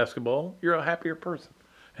and basketball, you're a happier person.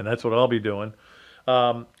 And that's what I'll be doing.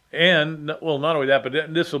 And, well, not only that,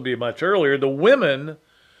 but this will be much earlier. The women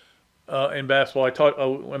in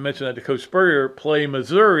basketball, I mentioned that to Coach Spurrier, play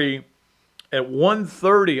Missouri at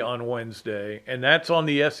 1:30 on Wednesday, and that's on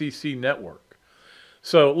the SEC Network.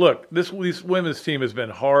 So, look, this women's team has been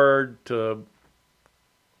hard to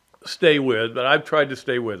stay with, but I've tried to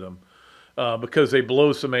stay with them because they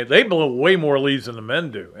blow way more leads than the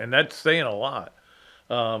men do, and that's saying a lot.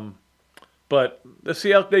 But let's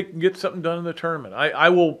see how they can get something done in the tournament.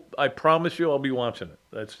 I promise you I'll be watching it.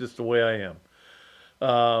 That's just the way I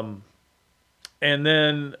am. And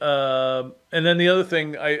then the other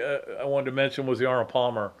thing I wanted to mention was the Arnold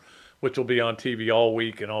Palmer, which will be on TV all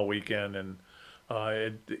week and all weekend. And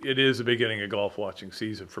it is the beginning of golf watching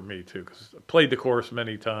season for me, too, because I played the course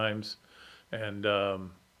many times and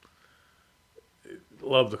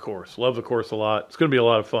love the course. Love the course a lot. It's going to be a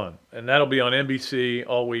lot of fun. And that'll be on NBC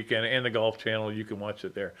all weekend and the Golf Channel. You can watch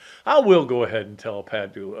it there. I will go ahead and tell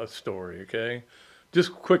Pat a story, okay?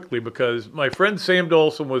 Just quickly, because my friend Sam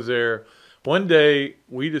Dolson was there. One day,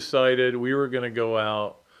 we decided we were going to go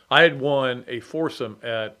out. I had won a foursome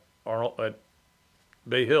at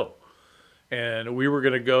Bay Hill. And we were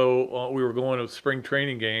going to go, we were going to spring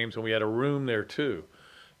training games, and we had a room there, too.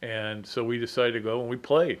 And so we decided to go, and we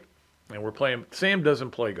played. And we're playing. Sam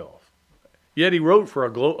doesn't play golf. Yet he wrote for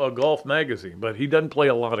a golf magazine, but he doesn't play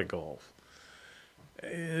a lot of golf.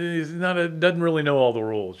 Doesn't really know all the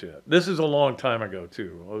rules yet. This is a long time ago,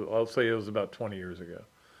 too. I'll say it was about 20 years ago.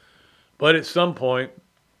 But at some point,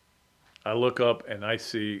 I look up and I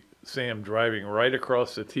see Sam driving right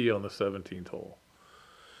across the tee on the 17th hole.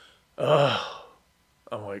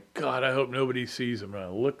 I'm like, God, I hope nobody sees him. And I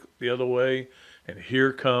look the other way, and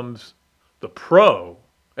here comes the pro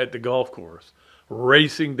at the golf course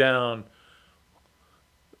racing down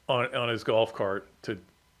on his golf cart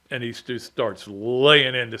and he just starts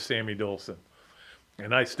laying into Sammy Dolson.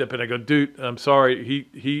 And I step in, I go, dude, I'm sorry.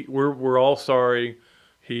 We're all sorry.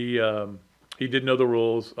 He didn't know the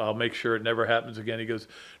rules. I'll make sure it never happens again. He goes,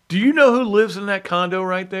 do you know who lives in that condo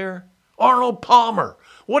right there? Arnold Palmer.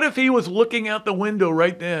 What if he was looking out the window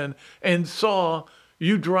right then and saw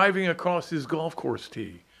you driving across his golf course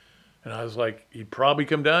tee? And I was like, he'd probably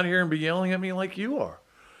come down here and be yelling at me like you are.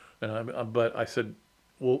 But I said,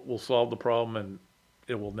 we'll solve the problem and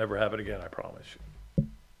it will never happen again, I promise you.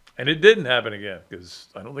 And it didn't happen again because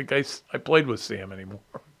I don't think I played with Sam anymore.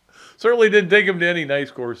 Certainly didn't take him to any nice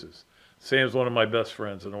courses. Sam's one of my best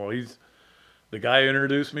friends in the world. He's the guy who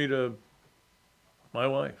introduced me to my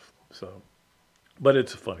wife. But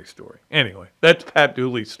it's a funny story. Anyway, that's Pat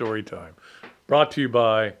Dooley's story time. Brought to you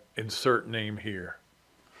by insert name here.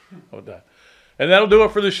 How about that? And that'll do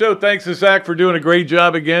it for the show. Thanks to Zach for doing a great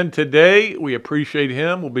job again today. We appreciate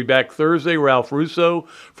him. We'll be back Thursday. Ralph Russo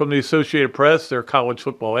from the Associated Press, their college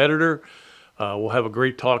football editor. We'll have a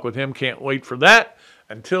great talk with him. Can't wait for that.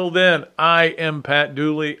 Until then, I am Pat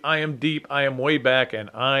Dooley. I am deep. I am way back. And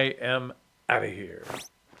I am out of here.